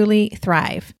can truly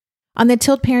thrive. On the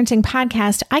Tilt Parenting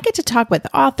podcast, I get to talk with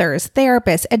authors,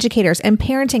 therapists, educators, and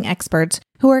parenting experts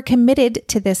who are committed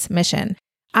to this mission.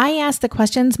 I ask the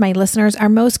questions my listeners are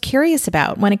most curious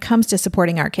about when it comes to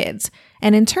supporting our kids.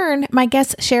 And in turn, my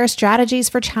guests share strategies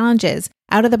for challenges,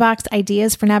 out-of-the-box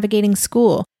ideas for navigating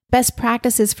school, best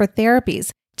practices for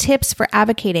therapies, tips for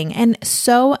advocating, and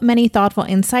so many thoughtful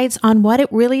insights on what it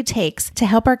really takes to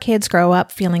help our kids grow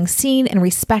up feeling seen and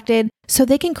respected so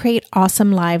they can create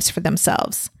awesome lives for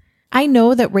themselves. I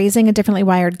know that raising a differently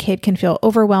wired kid can feel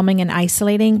overwhelming and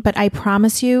isolating, but I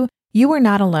promise you, you are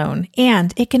not alone,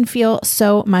 and it can feel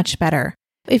so much better.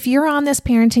 If you're on this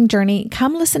parenting journey,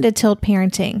 come listen to Tilt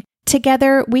Parenting.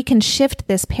 Together, we can shift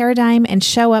this paradigm and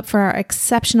show up for our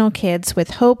exceptional kids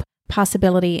with hope,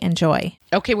 possibility, and joy.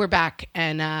 Okay, we're back,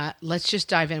 and let's just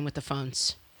dive in with the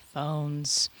phones.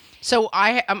 Phones. So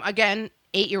I am, again,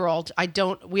 8-year-old.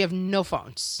 We have no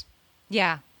phones.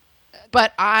 Yeah.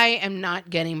 But I am not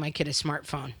getting my kid a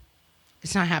smartphone.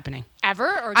 It's not happening. Ever?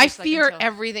 Or I just, like, fear until-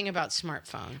 everything about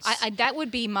smartphones. I that would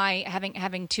be my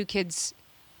having two kids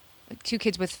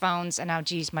with phones, and now,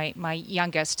 geez, my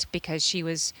youngest, because she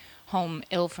was home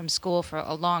ill from school for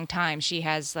a long time. She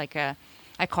has like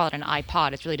I call it an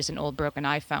iPod. It's really just an old broken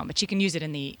iPhone, but she can use it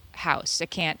in the house.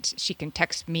 She can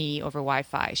text me over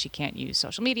Wi-Fi. She can't use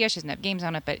social media. She doesn't have games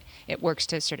on it, but it works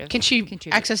to sort of Can she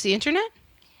contribute. access the internet?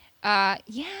 Yeah,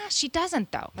 she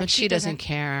doesn't though. Like, But she doesn't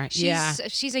care.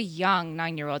 She's a young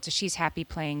 9-year-old, so she's happy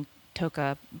playing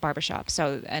Toca Barbershop.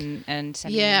 So and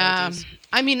sending Yeah. emojis.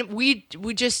 I mean, we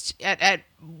just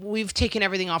we've taken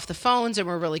everything off the phones and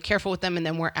we're really careful with them. And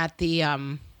then we're at the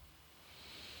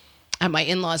at my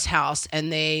in-laws' house,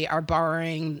 and they are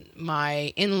borrowing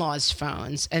my in-laws'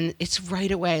 phones, and it's right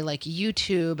away like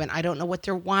YouTube, and I don't know what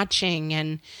they're watching,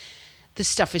 and the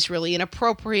stuff is really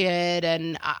inappropriate,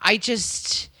 and I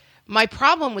just. My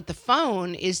problem with the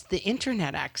phone is the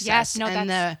internet access. Yes, no, and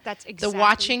that's the exactly-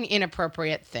 watching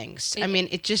inappropriate things. I mean,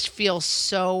 it just feels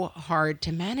so hard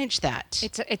to manage that.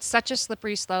 It's such a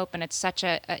slippery slope, and it's such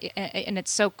and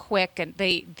it's so quick. And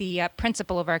the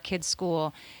principal of our kids'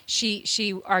 school,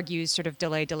 she argues sort of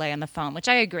delay on the phone, which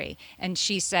I agree. And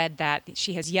she said that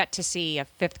she has yet to see a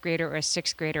 5th grader or a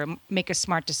 6th grader make a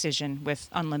smart decision with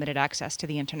unlimited access to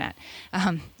the internet.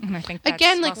 And I think that's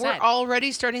Again, well like we're said.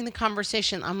 already starting the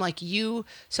conversation. I'm like,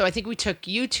 so I think we took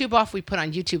YouTube off. We put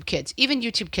on YouTube Kids. Even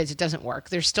YouTube Kids, it doesn't work.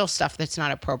 There's still stuff that's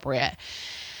not appropriate.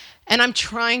 And I'm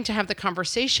trying to have the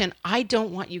conversation. I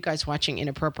don't want you guys watching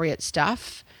inappropriate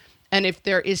stuff. And if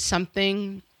there is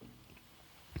something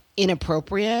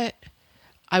inappropriate,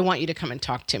 I want you to come and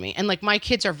talk to me. And like my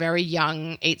kids are very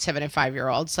young, 8, 7, and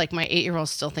 5-year-olds. Like my 8-year-old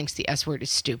still thinks the S word is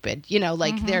stupid. You know,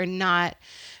 like they're not,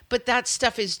 but that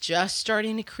stuff is just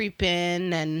starting to creep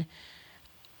in.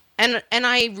 And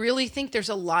I really think there's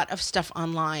a lot of stuff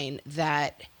online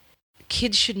that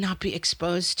kids should not be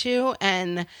exposed to.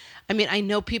 And I mean, I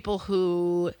know people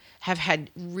who have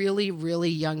had really, really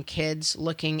young kids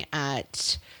looking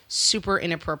at super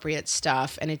inappropriate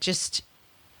stuff, and it just,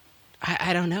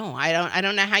 I don't know. I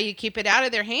don't know how you keep it out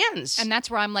of their hands. And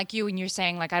that's where I'm like you, and you're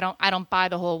saying like I don't buy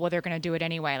the whole well they're going to do it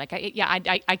anyway. Like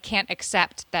I can't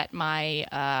accept that my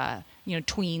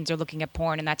tweens are looking at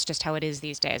porn, and that's just how it is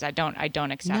these days. I don't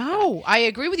accept that. No, I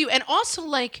agree with you. And also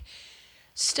like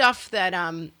stuff that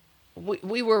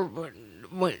we were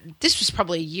this was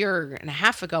probably a year and a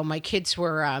half ago. My kids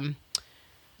were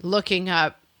looking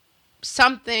up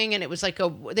something, and it was like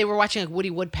they were watching like Woody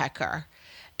Woodpecker,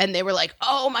 and they were like,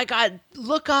 "Oh my God,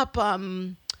 look up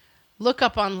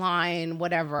online,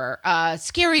 whatever,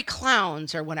 scary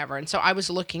clowns or whatever." And so I was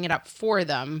looking it up for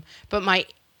them, but my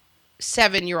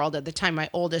 7-year-old at the time, my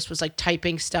oldest, was like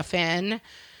typing stuff in.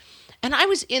 And I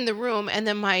was in the room, and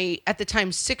then my, at the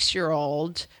time,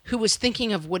 6-year-old, who was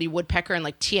thinking of Woody Woodpecker and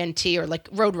like TNT or like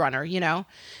Roadrunner, you know?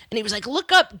 And he was like,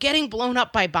 look up getting blown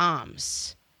up by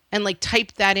bombs, and like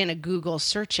type that in a Google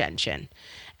search engine.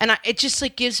 And it just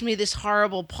like gives me this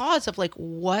horrible pause of like,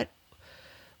 what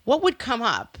would come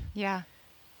up Yeah.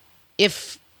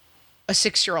 if a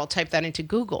 6-year-old typed that into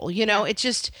Google? You know, it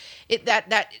just,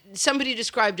 that somebody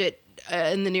described it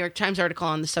in the New York Times article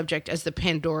on the subject as the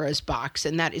Pandora's box,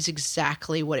 and that is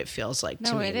exactly what it feels like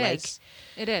to me. It is.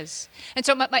 It is. And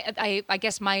so I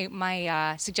guess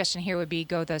my suggestion here would be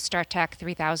go the StarTAC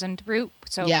 3000 route.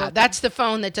 So yeah, that's the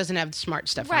phone that doesn't have the smart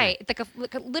stuff on right. it.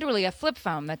 Like literally a flip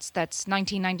phone. That's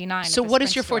 $19.99. So at the what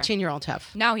does Sprint your store. 14-year-old have?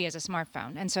 Now he has a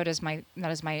smartphone, and so does my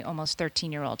almost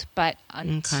 13-year-old. But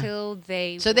until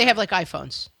they have like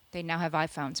iPhones. they now have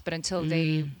iPhones. But until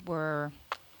they were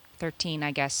 13,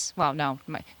 I guess. Well, no,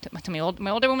 my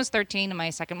older one was 13, and my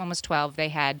second one was 12. They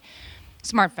had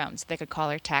smartphones. They could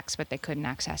call or text, but they couldn't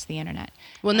access the internet.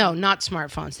 Well, no, not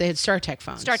smartphones. They had StarTAC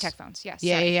phones. StarTAC phones, yes.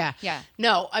 Yeah, sorry. yeah.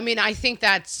 No, I mean, I think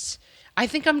I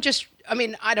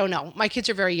don't know. My kids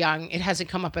are very young. It hasn't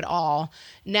come up at all.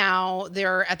 Now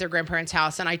they're at their grandparents'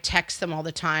 house, and I text them all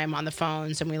the time on the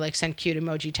phones, and we like send cute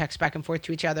emoji texts back and forth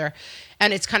to each other.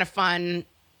 And it's kind of fun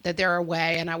that they're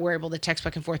away and we're able to text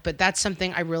back and forth. But that's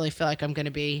something I really feel like I'm going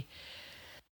to be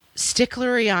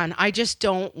sticklery on. I just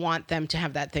don't want them to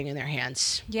have that thing in their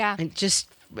hands. Yeah. And just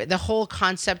the whole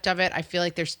concept of it, I feel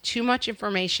like there's too much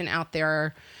information out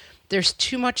there. There's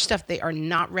too much stuff they are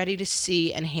not ready to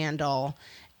see and handle.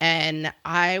 And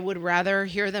I would rather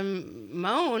hear them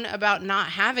moan about not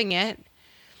having it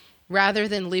rather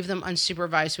than leave them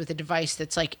unsupervised with a device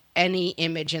that's like any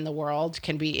image in the world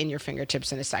can be in your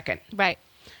fingertips in a second. Right.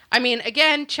 I mean,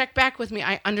 again, check back with me.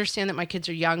 I understand that my kids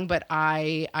are young, but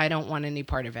I don't want any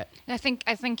part of it. I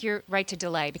think you're right to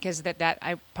delay, because that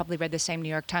I probably read the same New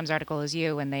York Times article as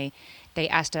you, and they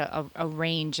asked a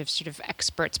range of sort of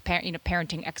experts,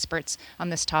 parenting experts on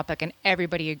this topic, and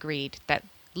everybody agreed that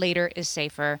later is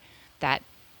safer, that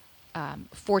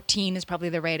 14 is probably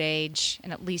the right age,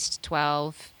 and at least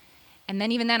 12. And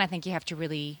then even then, I think you have to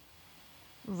really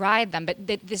ride them. But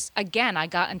this, again, I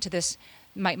got into this.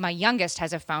 My youngest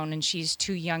has a phone, and she's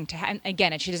too young to have,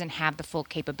 and she doesn't have the full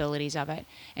capabilities of it.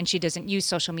 And she doesn't use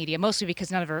social media, mostly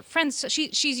because none of her friends,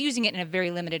 she's using it in a very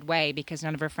limited way because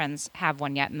none of her friends have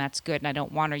one yet, and that's good, and I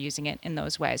don't want her using it in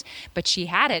those ways. But she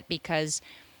had it because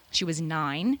she was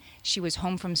 9. She was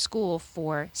home from school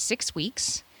for 6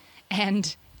 weeks,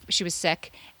 and she was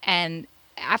sick. And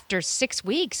after 6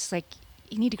 weeks, like,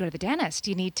 you need to go to the dentist.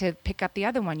 You need to pick up the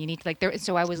other one. You need to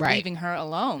so I was leaving her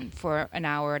alone for an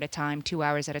hour at a time, 2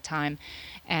 hours at a time.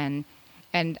 And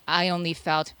I only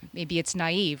felt, maybe it's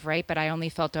naive, right? But I only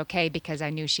felt okay because I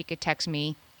knew she could text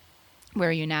me, "Where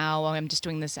are you now? Oh, I'm just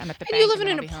doing this. I'm at the bank." And you live in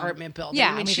and an I'll be home." apartment building.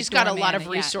 Yeah, I mean, we she's just got a dorm lot in, of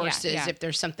and resources yeah. if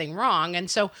there's something wrong.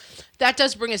 And so that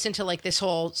does bring us into like this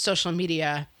whole social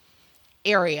media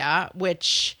area,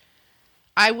 which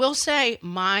I will say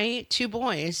my 2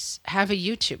 boys have a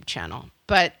YouTube channel,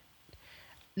 but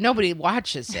nobody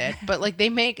watches it. But like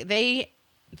they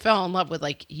fell in love with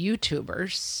like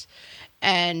YouTubers,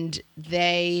 and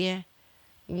they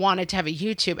wanted to have a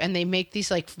YouTube, and they make these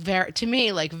like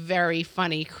very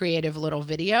funny, creative little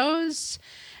videos,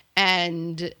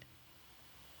 and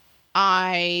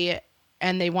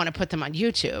they want to put them on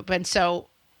YouTube. And so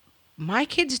my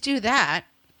kids do that,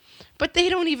 but they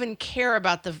don't even care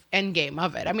about the end game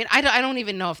of it. I mean, I don't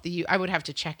even know if I would have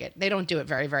to check it. They don't do it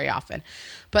very, very often.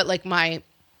 But like my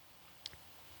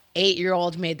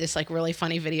 8-year-old made this like really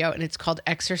funny video, and it's called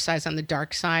Exercise on the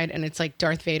Dark Side. And it's like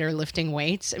Darth Vader lifting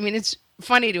weights. I mean, it's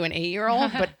funny to an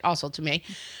 8-year-old, but also to me.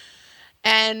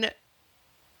 And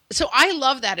so I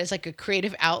love that as like a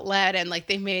creative outlet. And like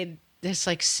they made this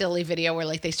like silly video where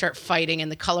like they start fighting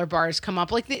and the color bars come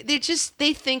up. Like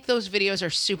they think those videos are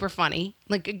super funny.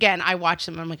 Like, again, I watch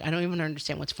them and I'm like, I don't even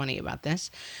understand what's funny about this.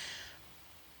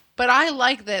 But I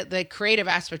like the creative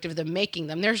aspect of them making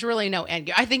them. There's really no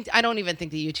end. I don't even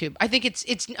think the YouTube. I think it's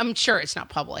I'm sure it's not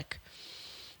public.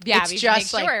 Yeah, it's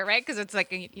just make sure, right? Because it's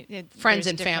like friends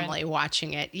and family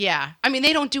watching it. Yeah, I mean,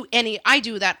 they don't do any. I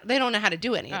do that. They don't know how to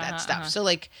do any of that stuff. So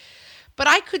like, but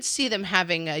I could see them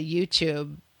having a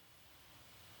YouTube.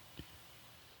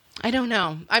 I don't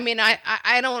know. I mean,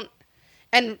 I don't.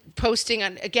 And posting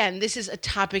on, again, this is a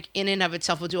topic in and of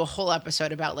itself. We'll do a whole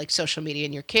episode about like social media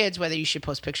and your kids, whether you should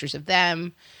post pictures of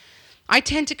them. I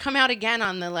tend to come out again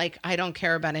on the like, I don't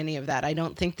care about any of that. I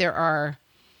don't think there are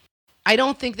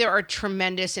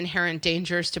tremendous inherent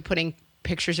dangers to putting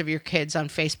pictures of your kids on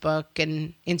Facebook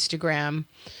and Instagram.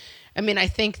 I mean, I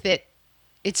think that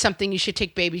it's something you should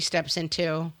take baby steps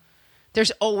into.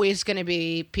 There's always going to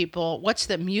be people. What's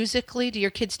the Musical.ly? Do your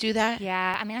kids do that?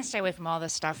 Yeah, I mean, I stay away from all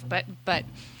this stuff, but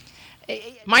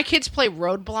my kids play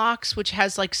Roblox, which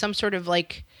has like some sort of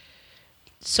like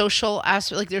social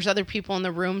aspect. Like there's other people in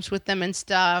the rooms with them and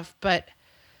stuff, but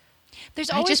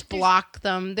I just block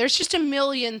them. There's just a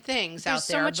million things out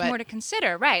there. There's so much more to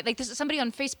consider, right? Like this, somebody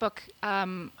on Facebook,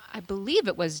 I believe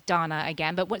it was Donna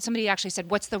again, but what somebody actually said,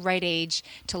 what's the right age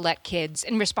to let kids,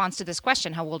 in response to this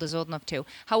question, how old is old enough to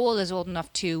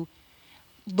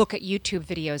look at YouTube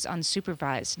videos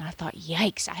unsupervised? And I thought,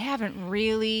 yikes, I haven't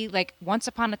really, like, once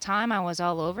upon a time I was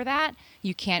all over that.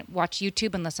 You can't watch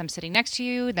YouTube unless I'm sitting next to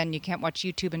you. Then you can't watch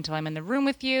YouTube until I'm in the room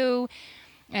with you.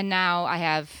 And now I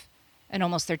have an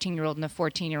almost 13-year-old and a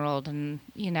 14-year-old, and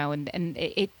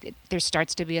it there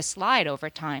starts to be a slide over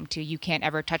time to you can't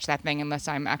ever touch that thing unless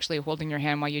I'm actually holding your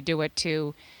hand while you do it.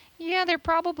 To they're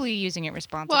probably using it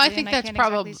responsibly. Well, I think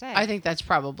that's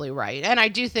probably right, and I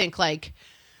do think like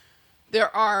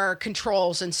there are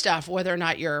controls and stuff. Whether or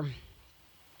not you're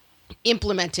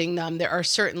implementing them, there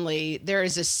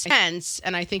is a sense,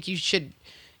 and I think you should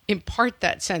impart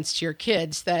that sense to your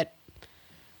kids that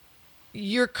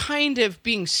you're kind of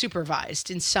being supervised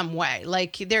in some way.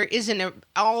 Like there isn't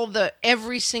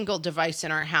every single device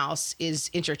in our house is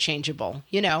interchangeable.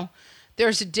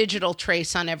 There's a digital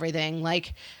trace on everything.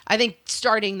 Like I think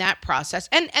starting that process,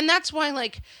 and that's why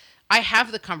like I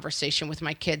have the conversation with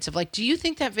my kids of like, do you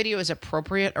think that video is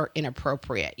appropriate or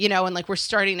inappropriate? And like we're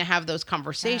starting to have those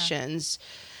conversations,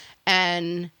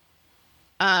 and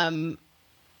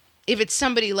if it's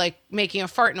somebody like making a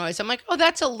fart noise, I'm like, oh,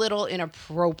 that's a little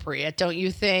inappropriate, don't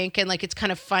you think? And like, it's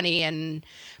kind of funny.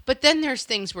 But then there's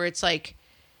things where it's like,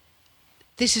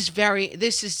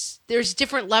 there's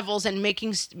different levels, and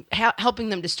helping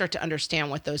them to start to understand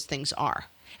what those things are.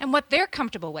 And what they're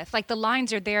comfortable with. Like, the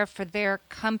lines are there for their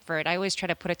comfort. I always try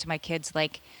to put it to my kids,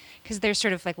 like, because they're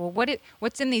sort of like, well,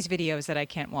 what's in these videos that I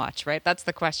can't watch, right? That's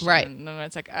the question. Right. And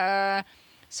it's like,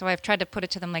 So I've tried to put it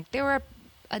to them, like, there are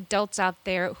adults out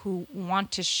there who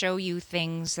want to show you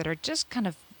things that are just kind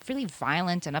of really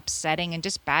violent and upsetting and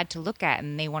just bad to look at,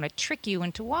 and they want to trick you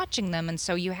into watching them. And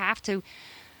so you have to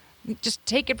just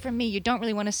take it from me. You don't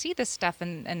really want to see this stuff,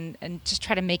 and just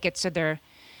try to make it so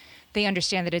they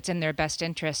understand that it's in their best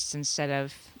interests instead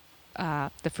of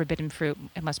the forbidden fruit.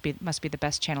 It must be the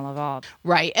best channel of all.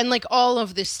 Right. And like all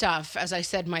of this stuff, as I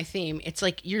said, my theme, it's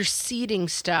like you're seeding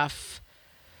stuff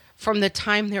from the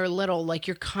time they're little. Like,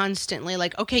 you're constantly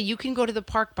like, okay, you can go to the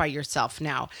park by yourself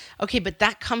now. Okay, but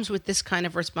that comes with this kind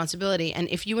of responsibility. And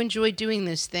if you enjoy doing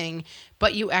this thing,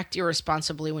 but you act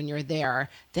irresponsibly when you're there,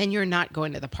 then you're not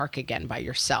going to the park again by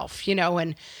yourself,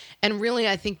 and really,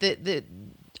 I think that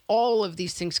all of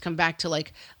these things come back to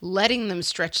like letting them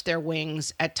stretch their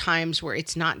wings at times where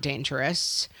it's not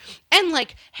dangerous. And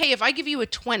like, hey, if I give you a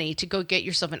 20 to go get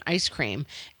yourself an ice cream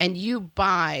and you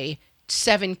buy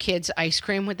 7 kids ice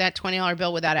cream with that $20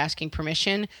 bill without asking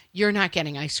permission, you're not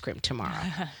getting ice cream tomorrow.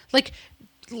 Like,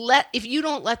 if you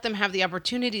don't let them have the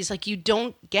opportunities, like, you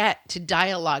don't get to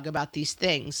dialogue about these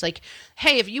things. Like,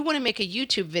 hey, if you want to make a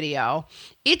YouTube video,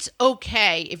 it's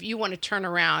okay if you want to turn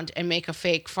around and make a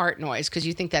fake fart noise because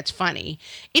you think that's funny.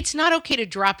 It's not okay to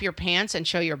drop your pants and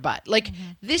show your butt. Like,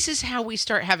 this is how we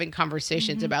start having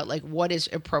conversations about like what is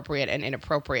appropriate and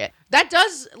inappropriate. That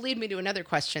does lead me to another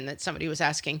question that somebody was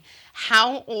asking.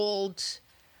 How old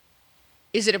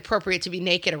is it appropriate to be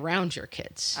naked around your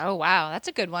kids? Oh, wow. That's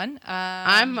a good one.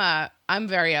 I'm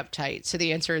very uptight. So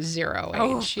the answer is 0 age.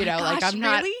 Oh, my gosh,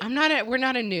 really? We're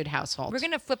not a nude household. We're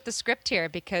going to flip the script here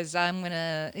because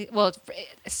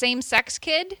same sex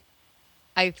kid,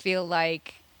 I feel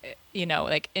like,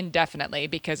 like indefinitely,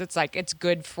 because it's like, it's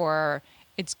good for,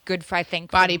 I think,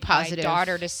 body for positive my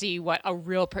daughter to see what a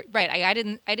real, right. I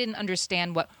didn't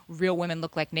understand what real women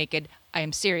look like naked. I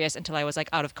am serious until I was like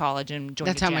out of college and joined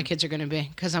That's a how gym. my kids are going to be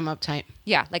because I'm uptight.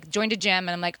 Yeah, like joined a gym and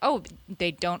I'm like, oh,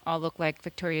 they don't all look like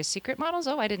Victoria's Secret models.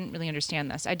 Oh, I didn't really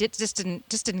understand this. I just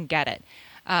didn't get it.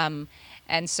 And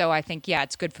so I think, yeah,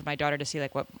 it's good for my daughter to see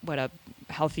like what a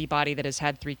healthy body that has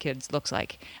had 3 kids looks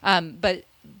like. But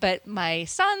my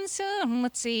sons,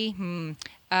 let's see,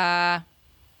 10.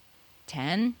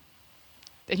 And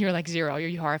you're like 0. Are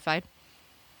you horrified?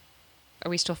 Are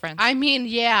we still friends? I mean,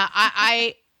 yeah,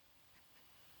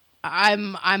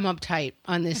 I'm uptight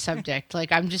on this subject.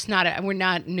 Like, I'm just we're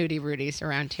not nudie Rudies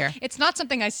around here. It's not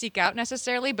something I seek out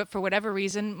necessarily, but for whatever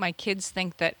reason, my kids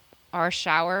think that our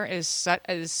shower is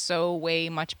so way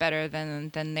much better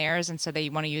than theirs, and so they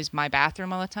want to use my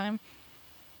bathroom all the time.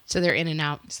 So they're in and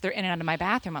out. So they're in and out of my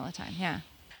bathroom all the time, yeah.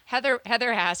 Heather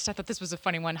asked, I thought this was a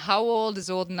funny one, how old is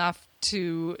old enough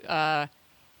to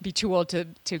be too old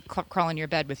to crawl in your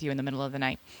bed with you in the middle of the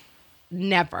night?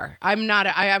 Never. I'm not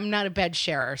a bed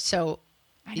sharer. So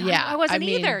I know, yeah, I wasn't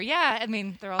either. Yeah, I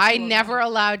mean, they're all. I never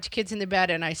allowed kids in the bed,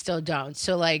 and I still don't.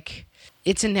 So like,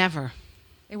 it's a never.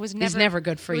 It was never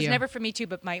good for you. It was never for me too.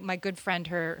 But my good friend,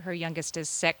 her youngest is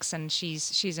 6, and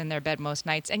she's in their bed most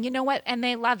nights. And you know what? And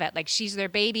they love it. Like, she's their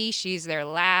baby. She's their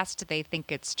last. They think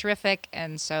it's terrific.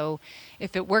 And so,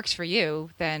 if it works for you,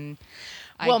 then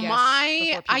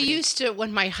I used to,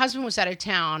 when my husband was out of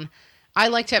town, I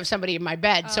like to have somebody in my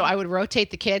bed. So I would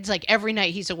rotate the kids. Like, every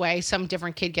night he's away, some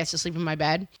different kid gets to sleep in my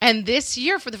bed. And this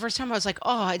year, for the first time, I was like,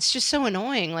 oh, it's just so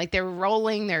annoying. Like, they're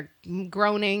rolling, they're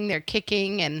groaning, they're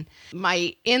kicking. And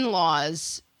my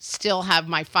in-laws still have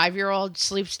my 5-year-old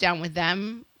sleeps down with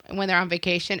them when they're on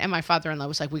vacation. And my father-in-law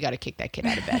was like, we got to kick that kid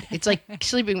out of bed. It's like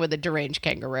sleeping with a deranged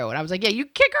kangaroo. And I was like, yeah, you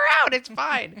kick her out. It's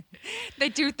fine. They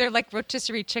do. They're like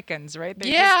rotisserie chickens, right?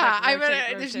 They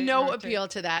There's no appeal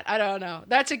to that. I don't know.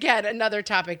 That's, again, another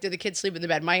topic. Do the kids sleep in the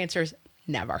bed? My answer is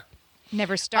never.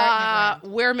 Never start,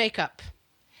 never wear makeup.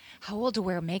 How old to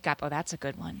wear makeup? Oh, that's a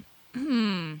good one.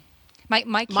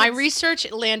 My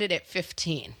research landed at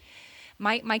 15.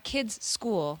 My kids'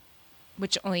 school,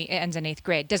 which only ends in 8th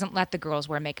grade, doesn't let the girls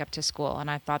wear makeup to school.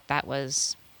 And I thought that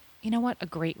was, you know what, a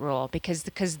great rule. Because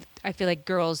I feel like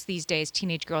girls these days,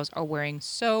 teenage girls, are wearing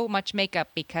so much makeup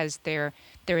because they're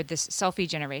this selfie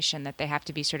generation that they have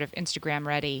to be sort of Instagram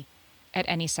ready at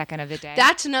any second of the day.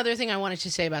 That's another thing I wanted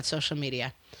to say about social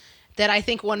media. That I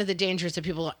think one of the dangers that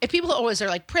people always are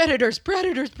like, predators,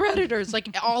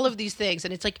 like all of these things.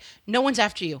 And it's like, no one's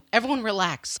after you. Everyone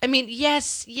relax. I mean,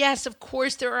 yes, of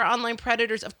course there are online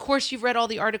predators. Of course you've read all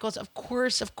the articles. Of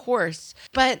course.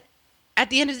 But at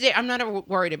the end of the day, I'm not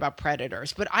worried about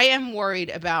predators, but I am worried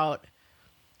about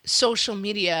social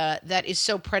media that is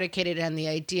so predicated on the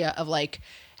idea of like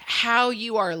how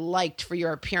you are liked for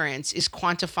your appearance is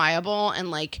quantifiable, and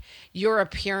like your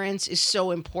appearance is so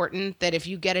important that if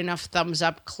you get enough thumbs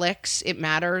up clicks, it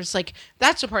matters. Like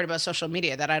that's the part about social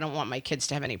media that I don't want my kids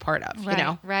to have any part of, Right, you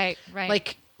know? right.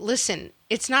 Like, listen,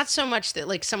 it's not so much that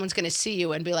like someone's going to see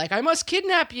you and be like, I must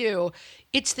kidnap you.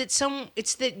 It's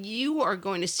that you are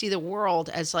going to see the world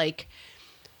as like,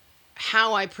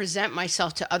 how I present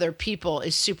myself to other people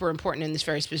is super important in this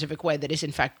very specific way that is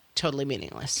in fact totally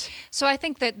meaningless. So I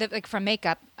think that like from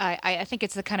makeup, I think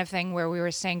it's the kind of thing where we were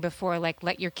saying before, like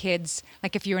let your kids,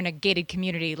 like if you're in a gated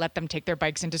community, let them take their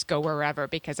bikes and just go wherever,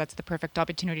 because that's the perfect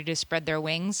opportunity to spread their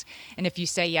wings. And if you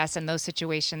say yes in those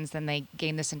situations, then they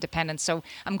gain this independence. So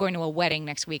I'm going to a wedding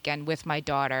next weekend with my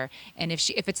daughter, and if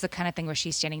it's the kind of thing where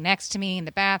she's standing next to me in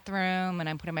the bathroom and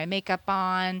I'm putting my makeup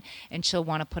on, and she'll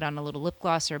want to put on a little lip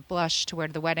gloss or blush to wear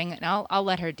to the wedding, and I'll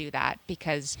let her do that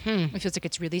because it feels like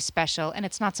it's really special, and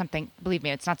it's not something, believe me,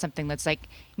 it's not something that's like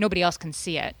nobody else can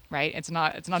see it, right? It's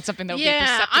not something that will be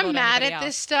perceptible I'm to mad anybody at else.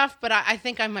 this stuff, but I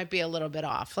think I might be a little bit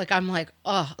off. Like I'm like,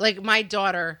 oh, like my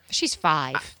daughter, She's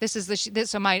 5. she's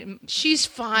My 5,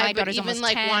 but daughter's even almost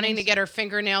like 10, wanting and to get her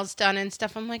fingernails done and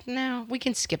stuff, I'm like, no, we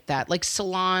can skip that. Like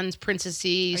salons,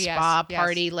 princessy, yes, spa yes.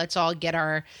 party, let's all get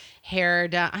our hair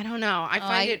done. I don't know.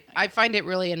 I find it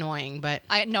really annoying, but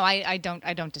I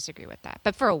don't disagree with that.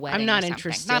 But for a wedding, I'm not or something.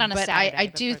 interested. Not on a but Saturday. I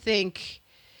but do for- think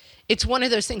it's one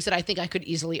of those things that I think I could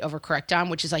easily overcorrect on,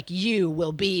 which is like, you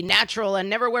will be natural and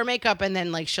never wear makeup, and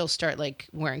then like she'll start like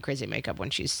wearing crazy makeup when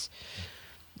she's,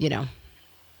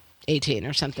 18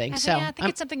 or something. I think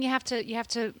it's something you have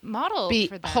to model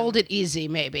for them. hold it easy,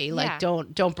 maybe. Like Yeah.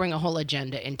 don't bring a whole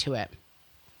agenda into it.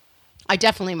 I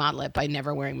definitely model it by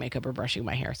never wearing makeup or brushing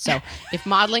my hair. So if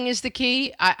modeling is the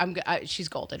key, she's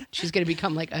golden. She's going to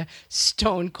become like a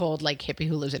stone cold like hippie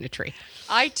who lives in a tree.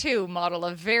 I too model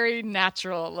a very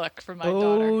natural look for my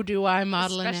daughter. Oh, do I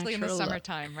model Especially a in the natural look?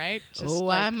 summertime, right? Just Oh,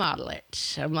 like, I model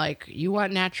it. I'm like, you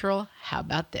want natural? How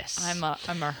about this? I'm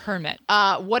a hermit.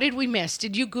 What did we miss?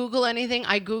 Did you Google anything?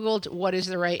 I Googled what is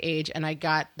the right age, and I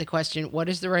got the question, what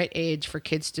is the right age for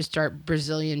kids to start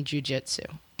Brazilian Jiu-Jitsu?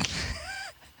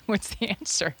 What's the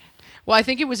answer? Well, I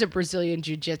think it was a Brazilian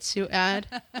Jiu-Jitsu ad,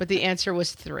 but the answer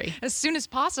was 3. As soon as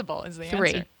possible is the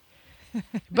 3. answer.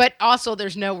 But also,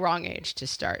 there's no wrong age to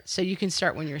start. So you can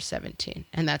start when you're 17,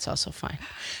 and that's also fine.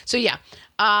 So yeah,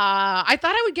 I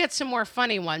thought I would get some more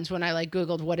funny ones when I like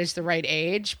Googled what is the right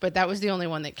age, but that was the only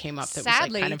one that came up that was Sadly,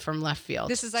 like kind of from left field.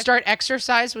 this is like- start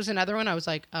exercise was another one. I was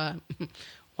like,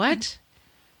 what?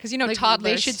 Because Like, toddlers.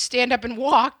 they should stand up and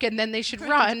walk, and then they should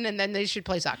run, and then they should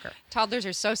play soccer. Toddlers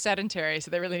are so sedentary, so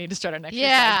they really need to start an exercise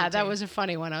Yeah, that routine. was a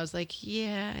funny one. I was like,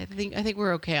 yeah, I think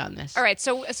we're okay on this. All right,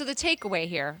 so the takeaway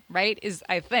here, right, is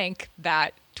I think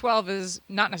that 12 is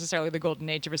not necessarily the golden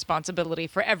age of responsibility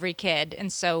for every kid,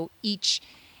 and so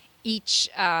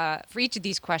for each of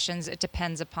these questions, it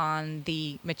depends upon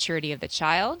the maturity of the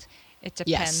child. It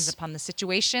depends Yes. upon the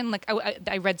situation. Like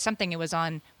I read something, it was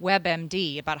on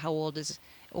WebMD about how old is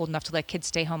old enough to let kids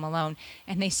stay home alone,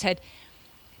 and they said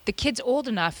the kid's old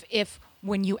enough if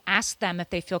when you ask them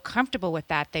if they feel comfortable with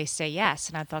that, they say yes.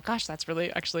 And I thought, gosh, that's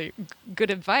really actually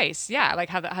good advice. Yeah, like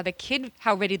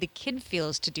how ready the kid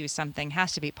feels to do something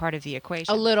has to be part of the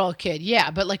equation. A little kid,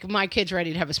 yeah, but like my kid's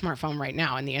ready to have a smartphone right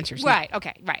now, and the answer is no. Right.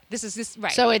 Okay. Right. This is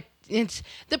right. So it's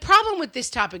the problem with this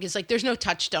topic is like there's no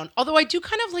touchstone. Although I do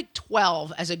kind of like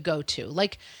 12 as a go-to.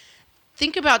 Like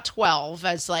think about 12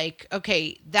 as like,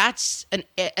 okay, that's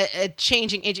a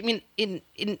changing age. I mean,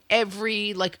 in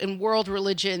every like in world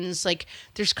religions, like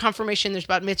there's confirmation, there's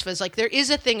about mitzvahs. Like there is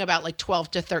a thing about like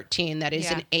 12 to 13 that is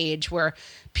Yeah. an age where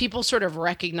people sort of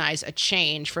recognize a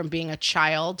change from being a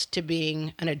child to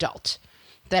being an adult.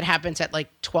 That happens at like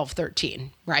 12,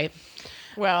 13, right?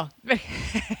 well,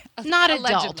 Not adult,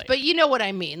 Allegedly. but you know what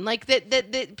I mean. Like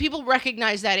that people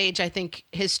recognize that age, I think,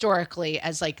 historically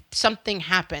as like something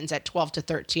happens at 12 to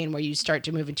 13 where you start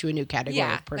to move into a new category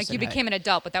yeah, of personhood. like you became an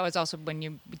adult, but that was also when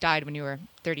you died when you were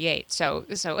 38. So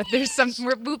there's some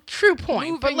true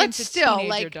point, but moving let's into still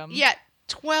like teenagerdom. yeah,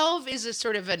 12 is a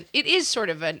sort of an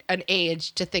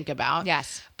age to think about.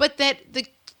 Yes. But that the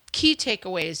key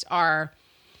takeaways are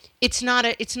it's not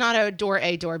a door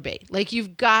A, door B. Like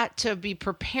you've got to be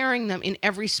preparing them in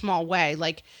every small way.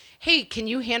 Like, hey, can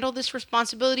you handle this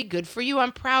responsibility? Good for you.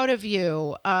 I'm proud of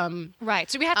you. Right.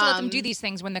 So we have to let them do these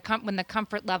things when the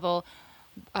comfort level,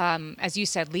 as you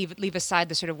said, leave aside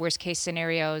the sort of worst case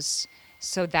scenarios,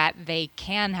 so that they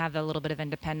can have a little bit of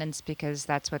independence, because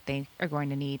that's what they are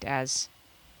going to need as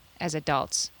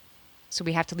adults. So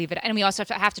we have to leave it. And we also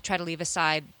have to try to leave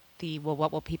aside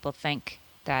what will people think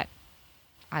that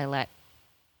I let.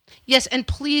 Yes, and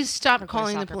please stop Or go to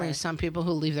calling the soccer police bars. on people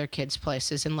who leave their kids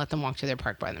places and let them walk to their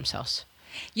park by themselves.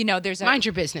 You know, there's Mind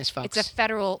your business, folks. It's a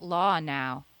federal law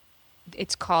now.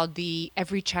 It's called the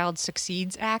Every Child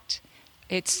Succeeds Act.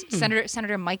 It's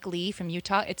Senator Mike Lee from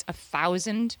Utah. It's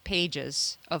 1,000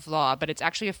 pages of law, but it's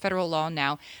actually a federal law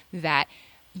now that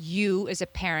you as a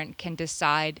parent can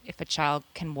decide if a child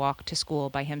can walk to school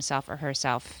by himself or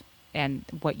herself and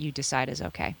what you decide is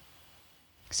okay.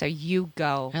 So you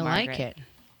go, I Margaret. like it.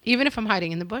 Even if I'm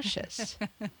hiding in the bushes.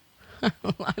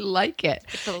 I like it.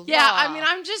 the Yeah, law. I mean,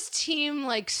 I'm just team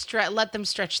like let them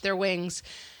stretch their wings.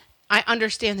 I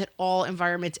understand that all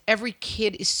environments, every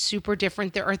kid is super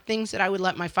different. There are things that I would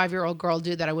let my 5-year-old girl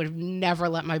do that I would have never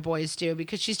let my boys do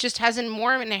because she just has a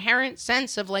more of an inherent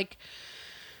sense of like,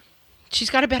 she's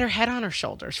got a better head on her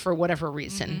shoulders for whatever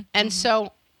reason. And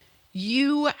so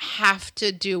you have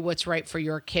to do what's right for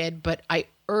your kid, but I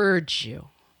urge you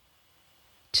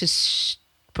to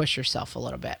push yourself a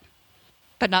little bit.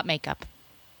 But not makeup.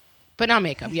 But not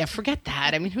makeup. Yeah, forget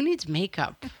that. I mean, who needs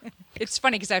makeup? It's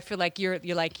funny because I feel like you're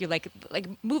like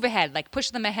move ahead, like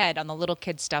push them ahead on the little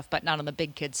kid stuff, but not on the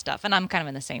big kid stuff. And I'm kind of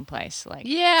in the same place. Like,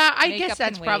 Yeah, I makeup guess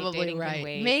that's can wait, probably dating can right.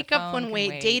 wait, the Makeup phone can can wait,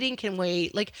 wait. dating can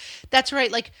wait. Like that's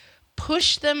right. Like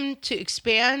push them to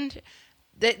expand.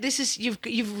 This is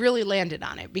you've really landed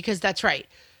on it because that's right.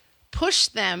 Push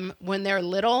them when they're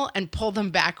little and pull them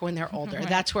back when they're older.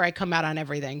 That's where I come out on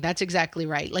everything. That's exactly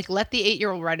right. Like let the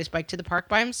 8-year-old ride his bike to the park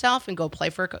by himself and go play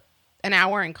for an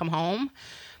hour and come home.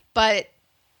 But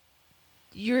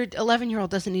your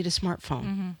 11-year-old doesn't need a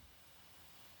smartphone.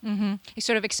 You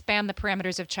sort of expand the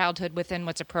parameters of childhood within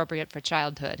what's appropriate for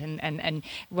childhood and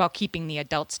while keeping the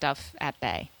adult stuff at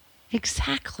bay.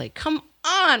 Exactly. Come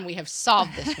on. We have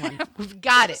solved this one. We've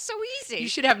got it. So easy. You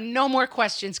should have no more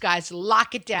questions, guys.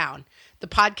 Lock it down. The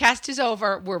podcast is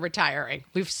over. We're retiring.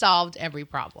 We've solved every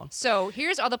problem. So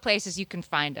here's all the places you can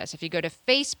find us. If you go to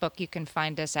Facebook, you can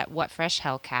find us at What Fresh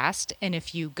Hellcast. And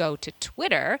if you go to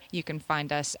Twitter, you can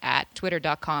find us at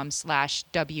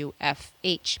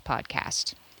twitter.com/WFH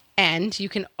podcast. And you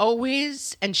can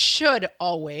always and should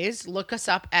always look us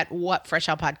up at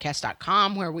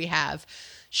whatfreshhellpodcast.com where we have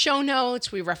show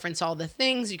notes. We reference all the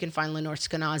things. You can find Lenore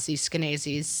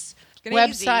Skenazy's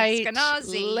website,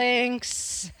 Skenazy.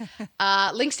 links,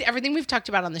 links to everything we've talked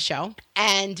about on the show.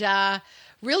 And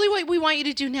really what we want you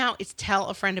to do now is tell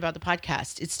a friend about the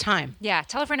podcast. It's time. Yeah,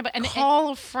 tell a friend about and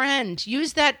Call a friend.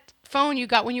 Use that phone you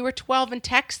got when you were 12 and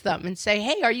text them and say,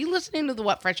 hey, are you listening to the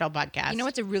What Fresh Hell podcast? you know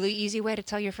what's a really easy way to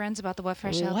tell your friends about the What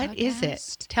Fresh Hell podcast? What is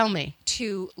it? Tell me.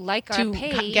 To like To our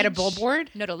page. get a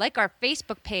billboard? No, to like our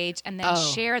Facebook page and then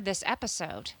share this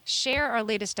episode. Share our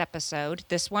latest episode,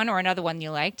 this one or another one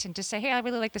you liked, and just say, hey, I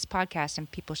really like this podcast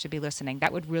and people should be listening.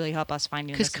 That would really help us find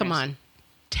new listeners. Because come on.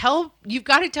 You've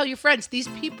got to tell your friends. These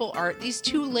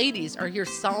two ladies are here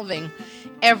solving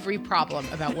every problem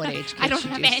about what age kids I don't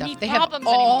should have do any stuff. They have problems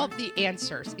all anymore. the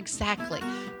answers. Exactly.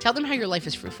 Tell them how your life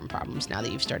is free from problems now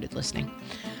that you've started listening.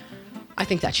 I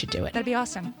think that should do it. That'd be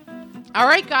awesome. All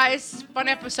right, guys. Fun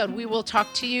episode. We will talk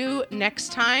to you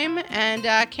next time and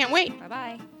can't wait.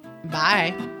 Bye-bye.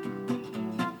 Bye.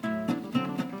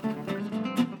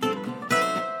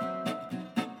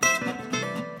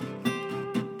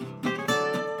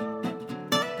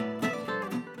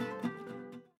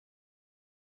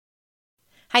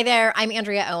 Hi there, I'm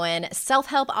Andrea Owen,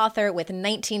 self-help author with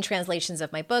 19 translations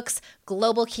of my books,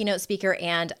 global keynote speaker,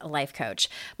 and life coach.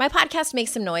 My podcast, Make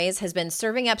Some Noise, has been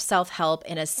serving up self-help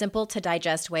in a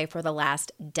simple-to-digest way for the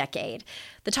last decade.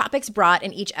 The topics brought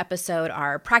in each episode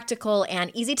are practical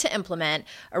and easy to implement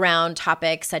around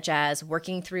topics such as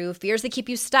working through fears that keep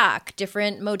you stuck,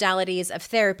 different modalities of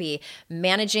therapy,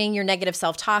 managing your negative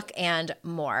self-talk, and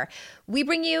more. We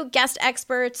bring you guest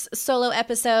experts, solo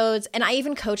episodes, and I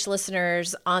even coach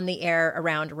listeners on the air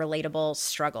around relatable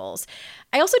struggles.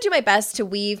 I also do my best to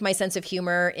weave my sense of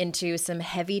humor into some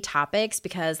heavy topics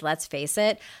because, let's face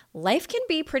it, life can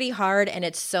be pretty hard and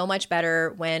it's so much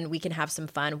better when we can have some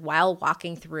fun while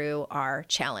walking through our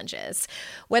challenges.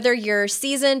 Whether you're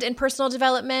seasoned in personal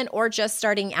development or just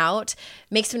starting out,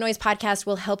 Make Some Noise podcast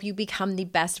will help you become the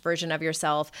best version of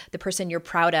yourself, the person you're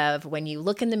proud of when you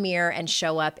look in the mirror and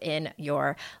show up in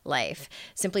your life.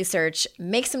 Simply search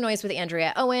Make Some Noise with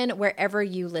Andrea Owen wherever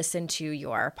you listen to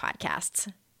your podcasts.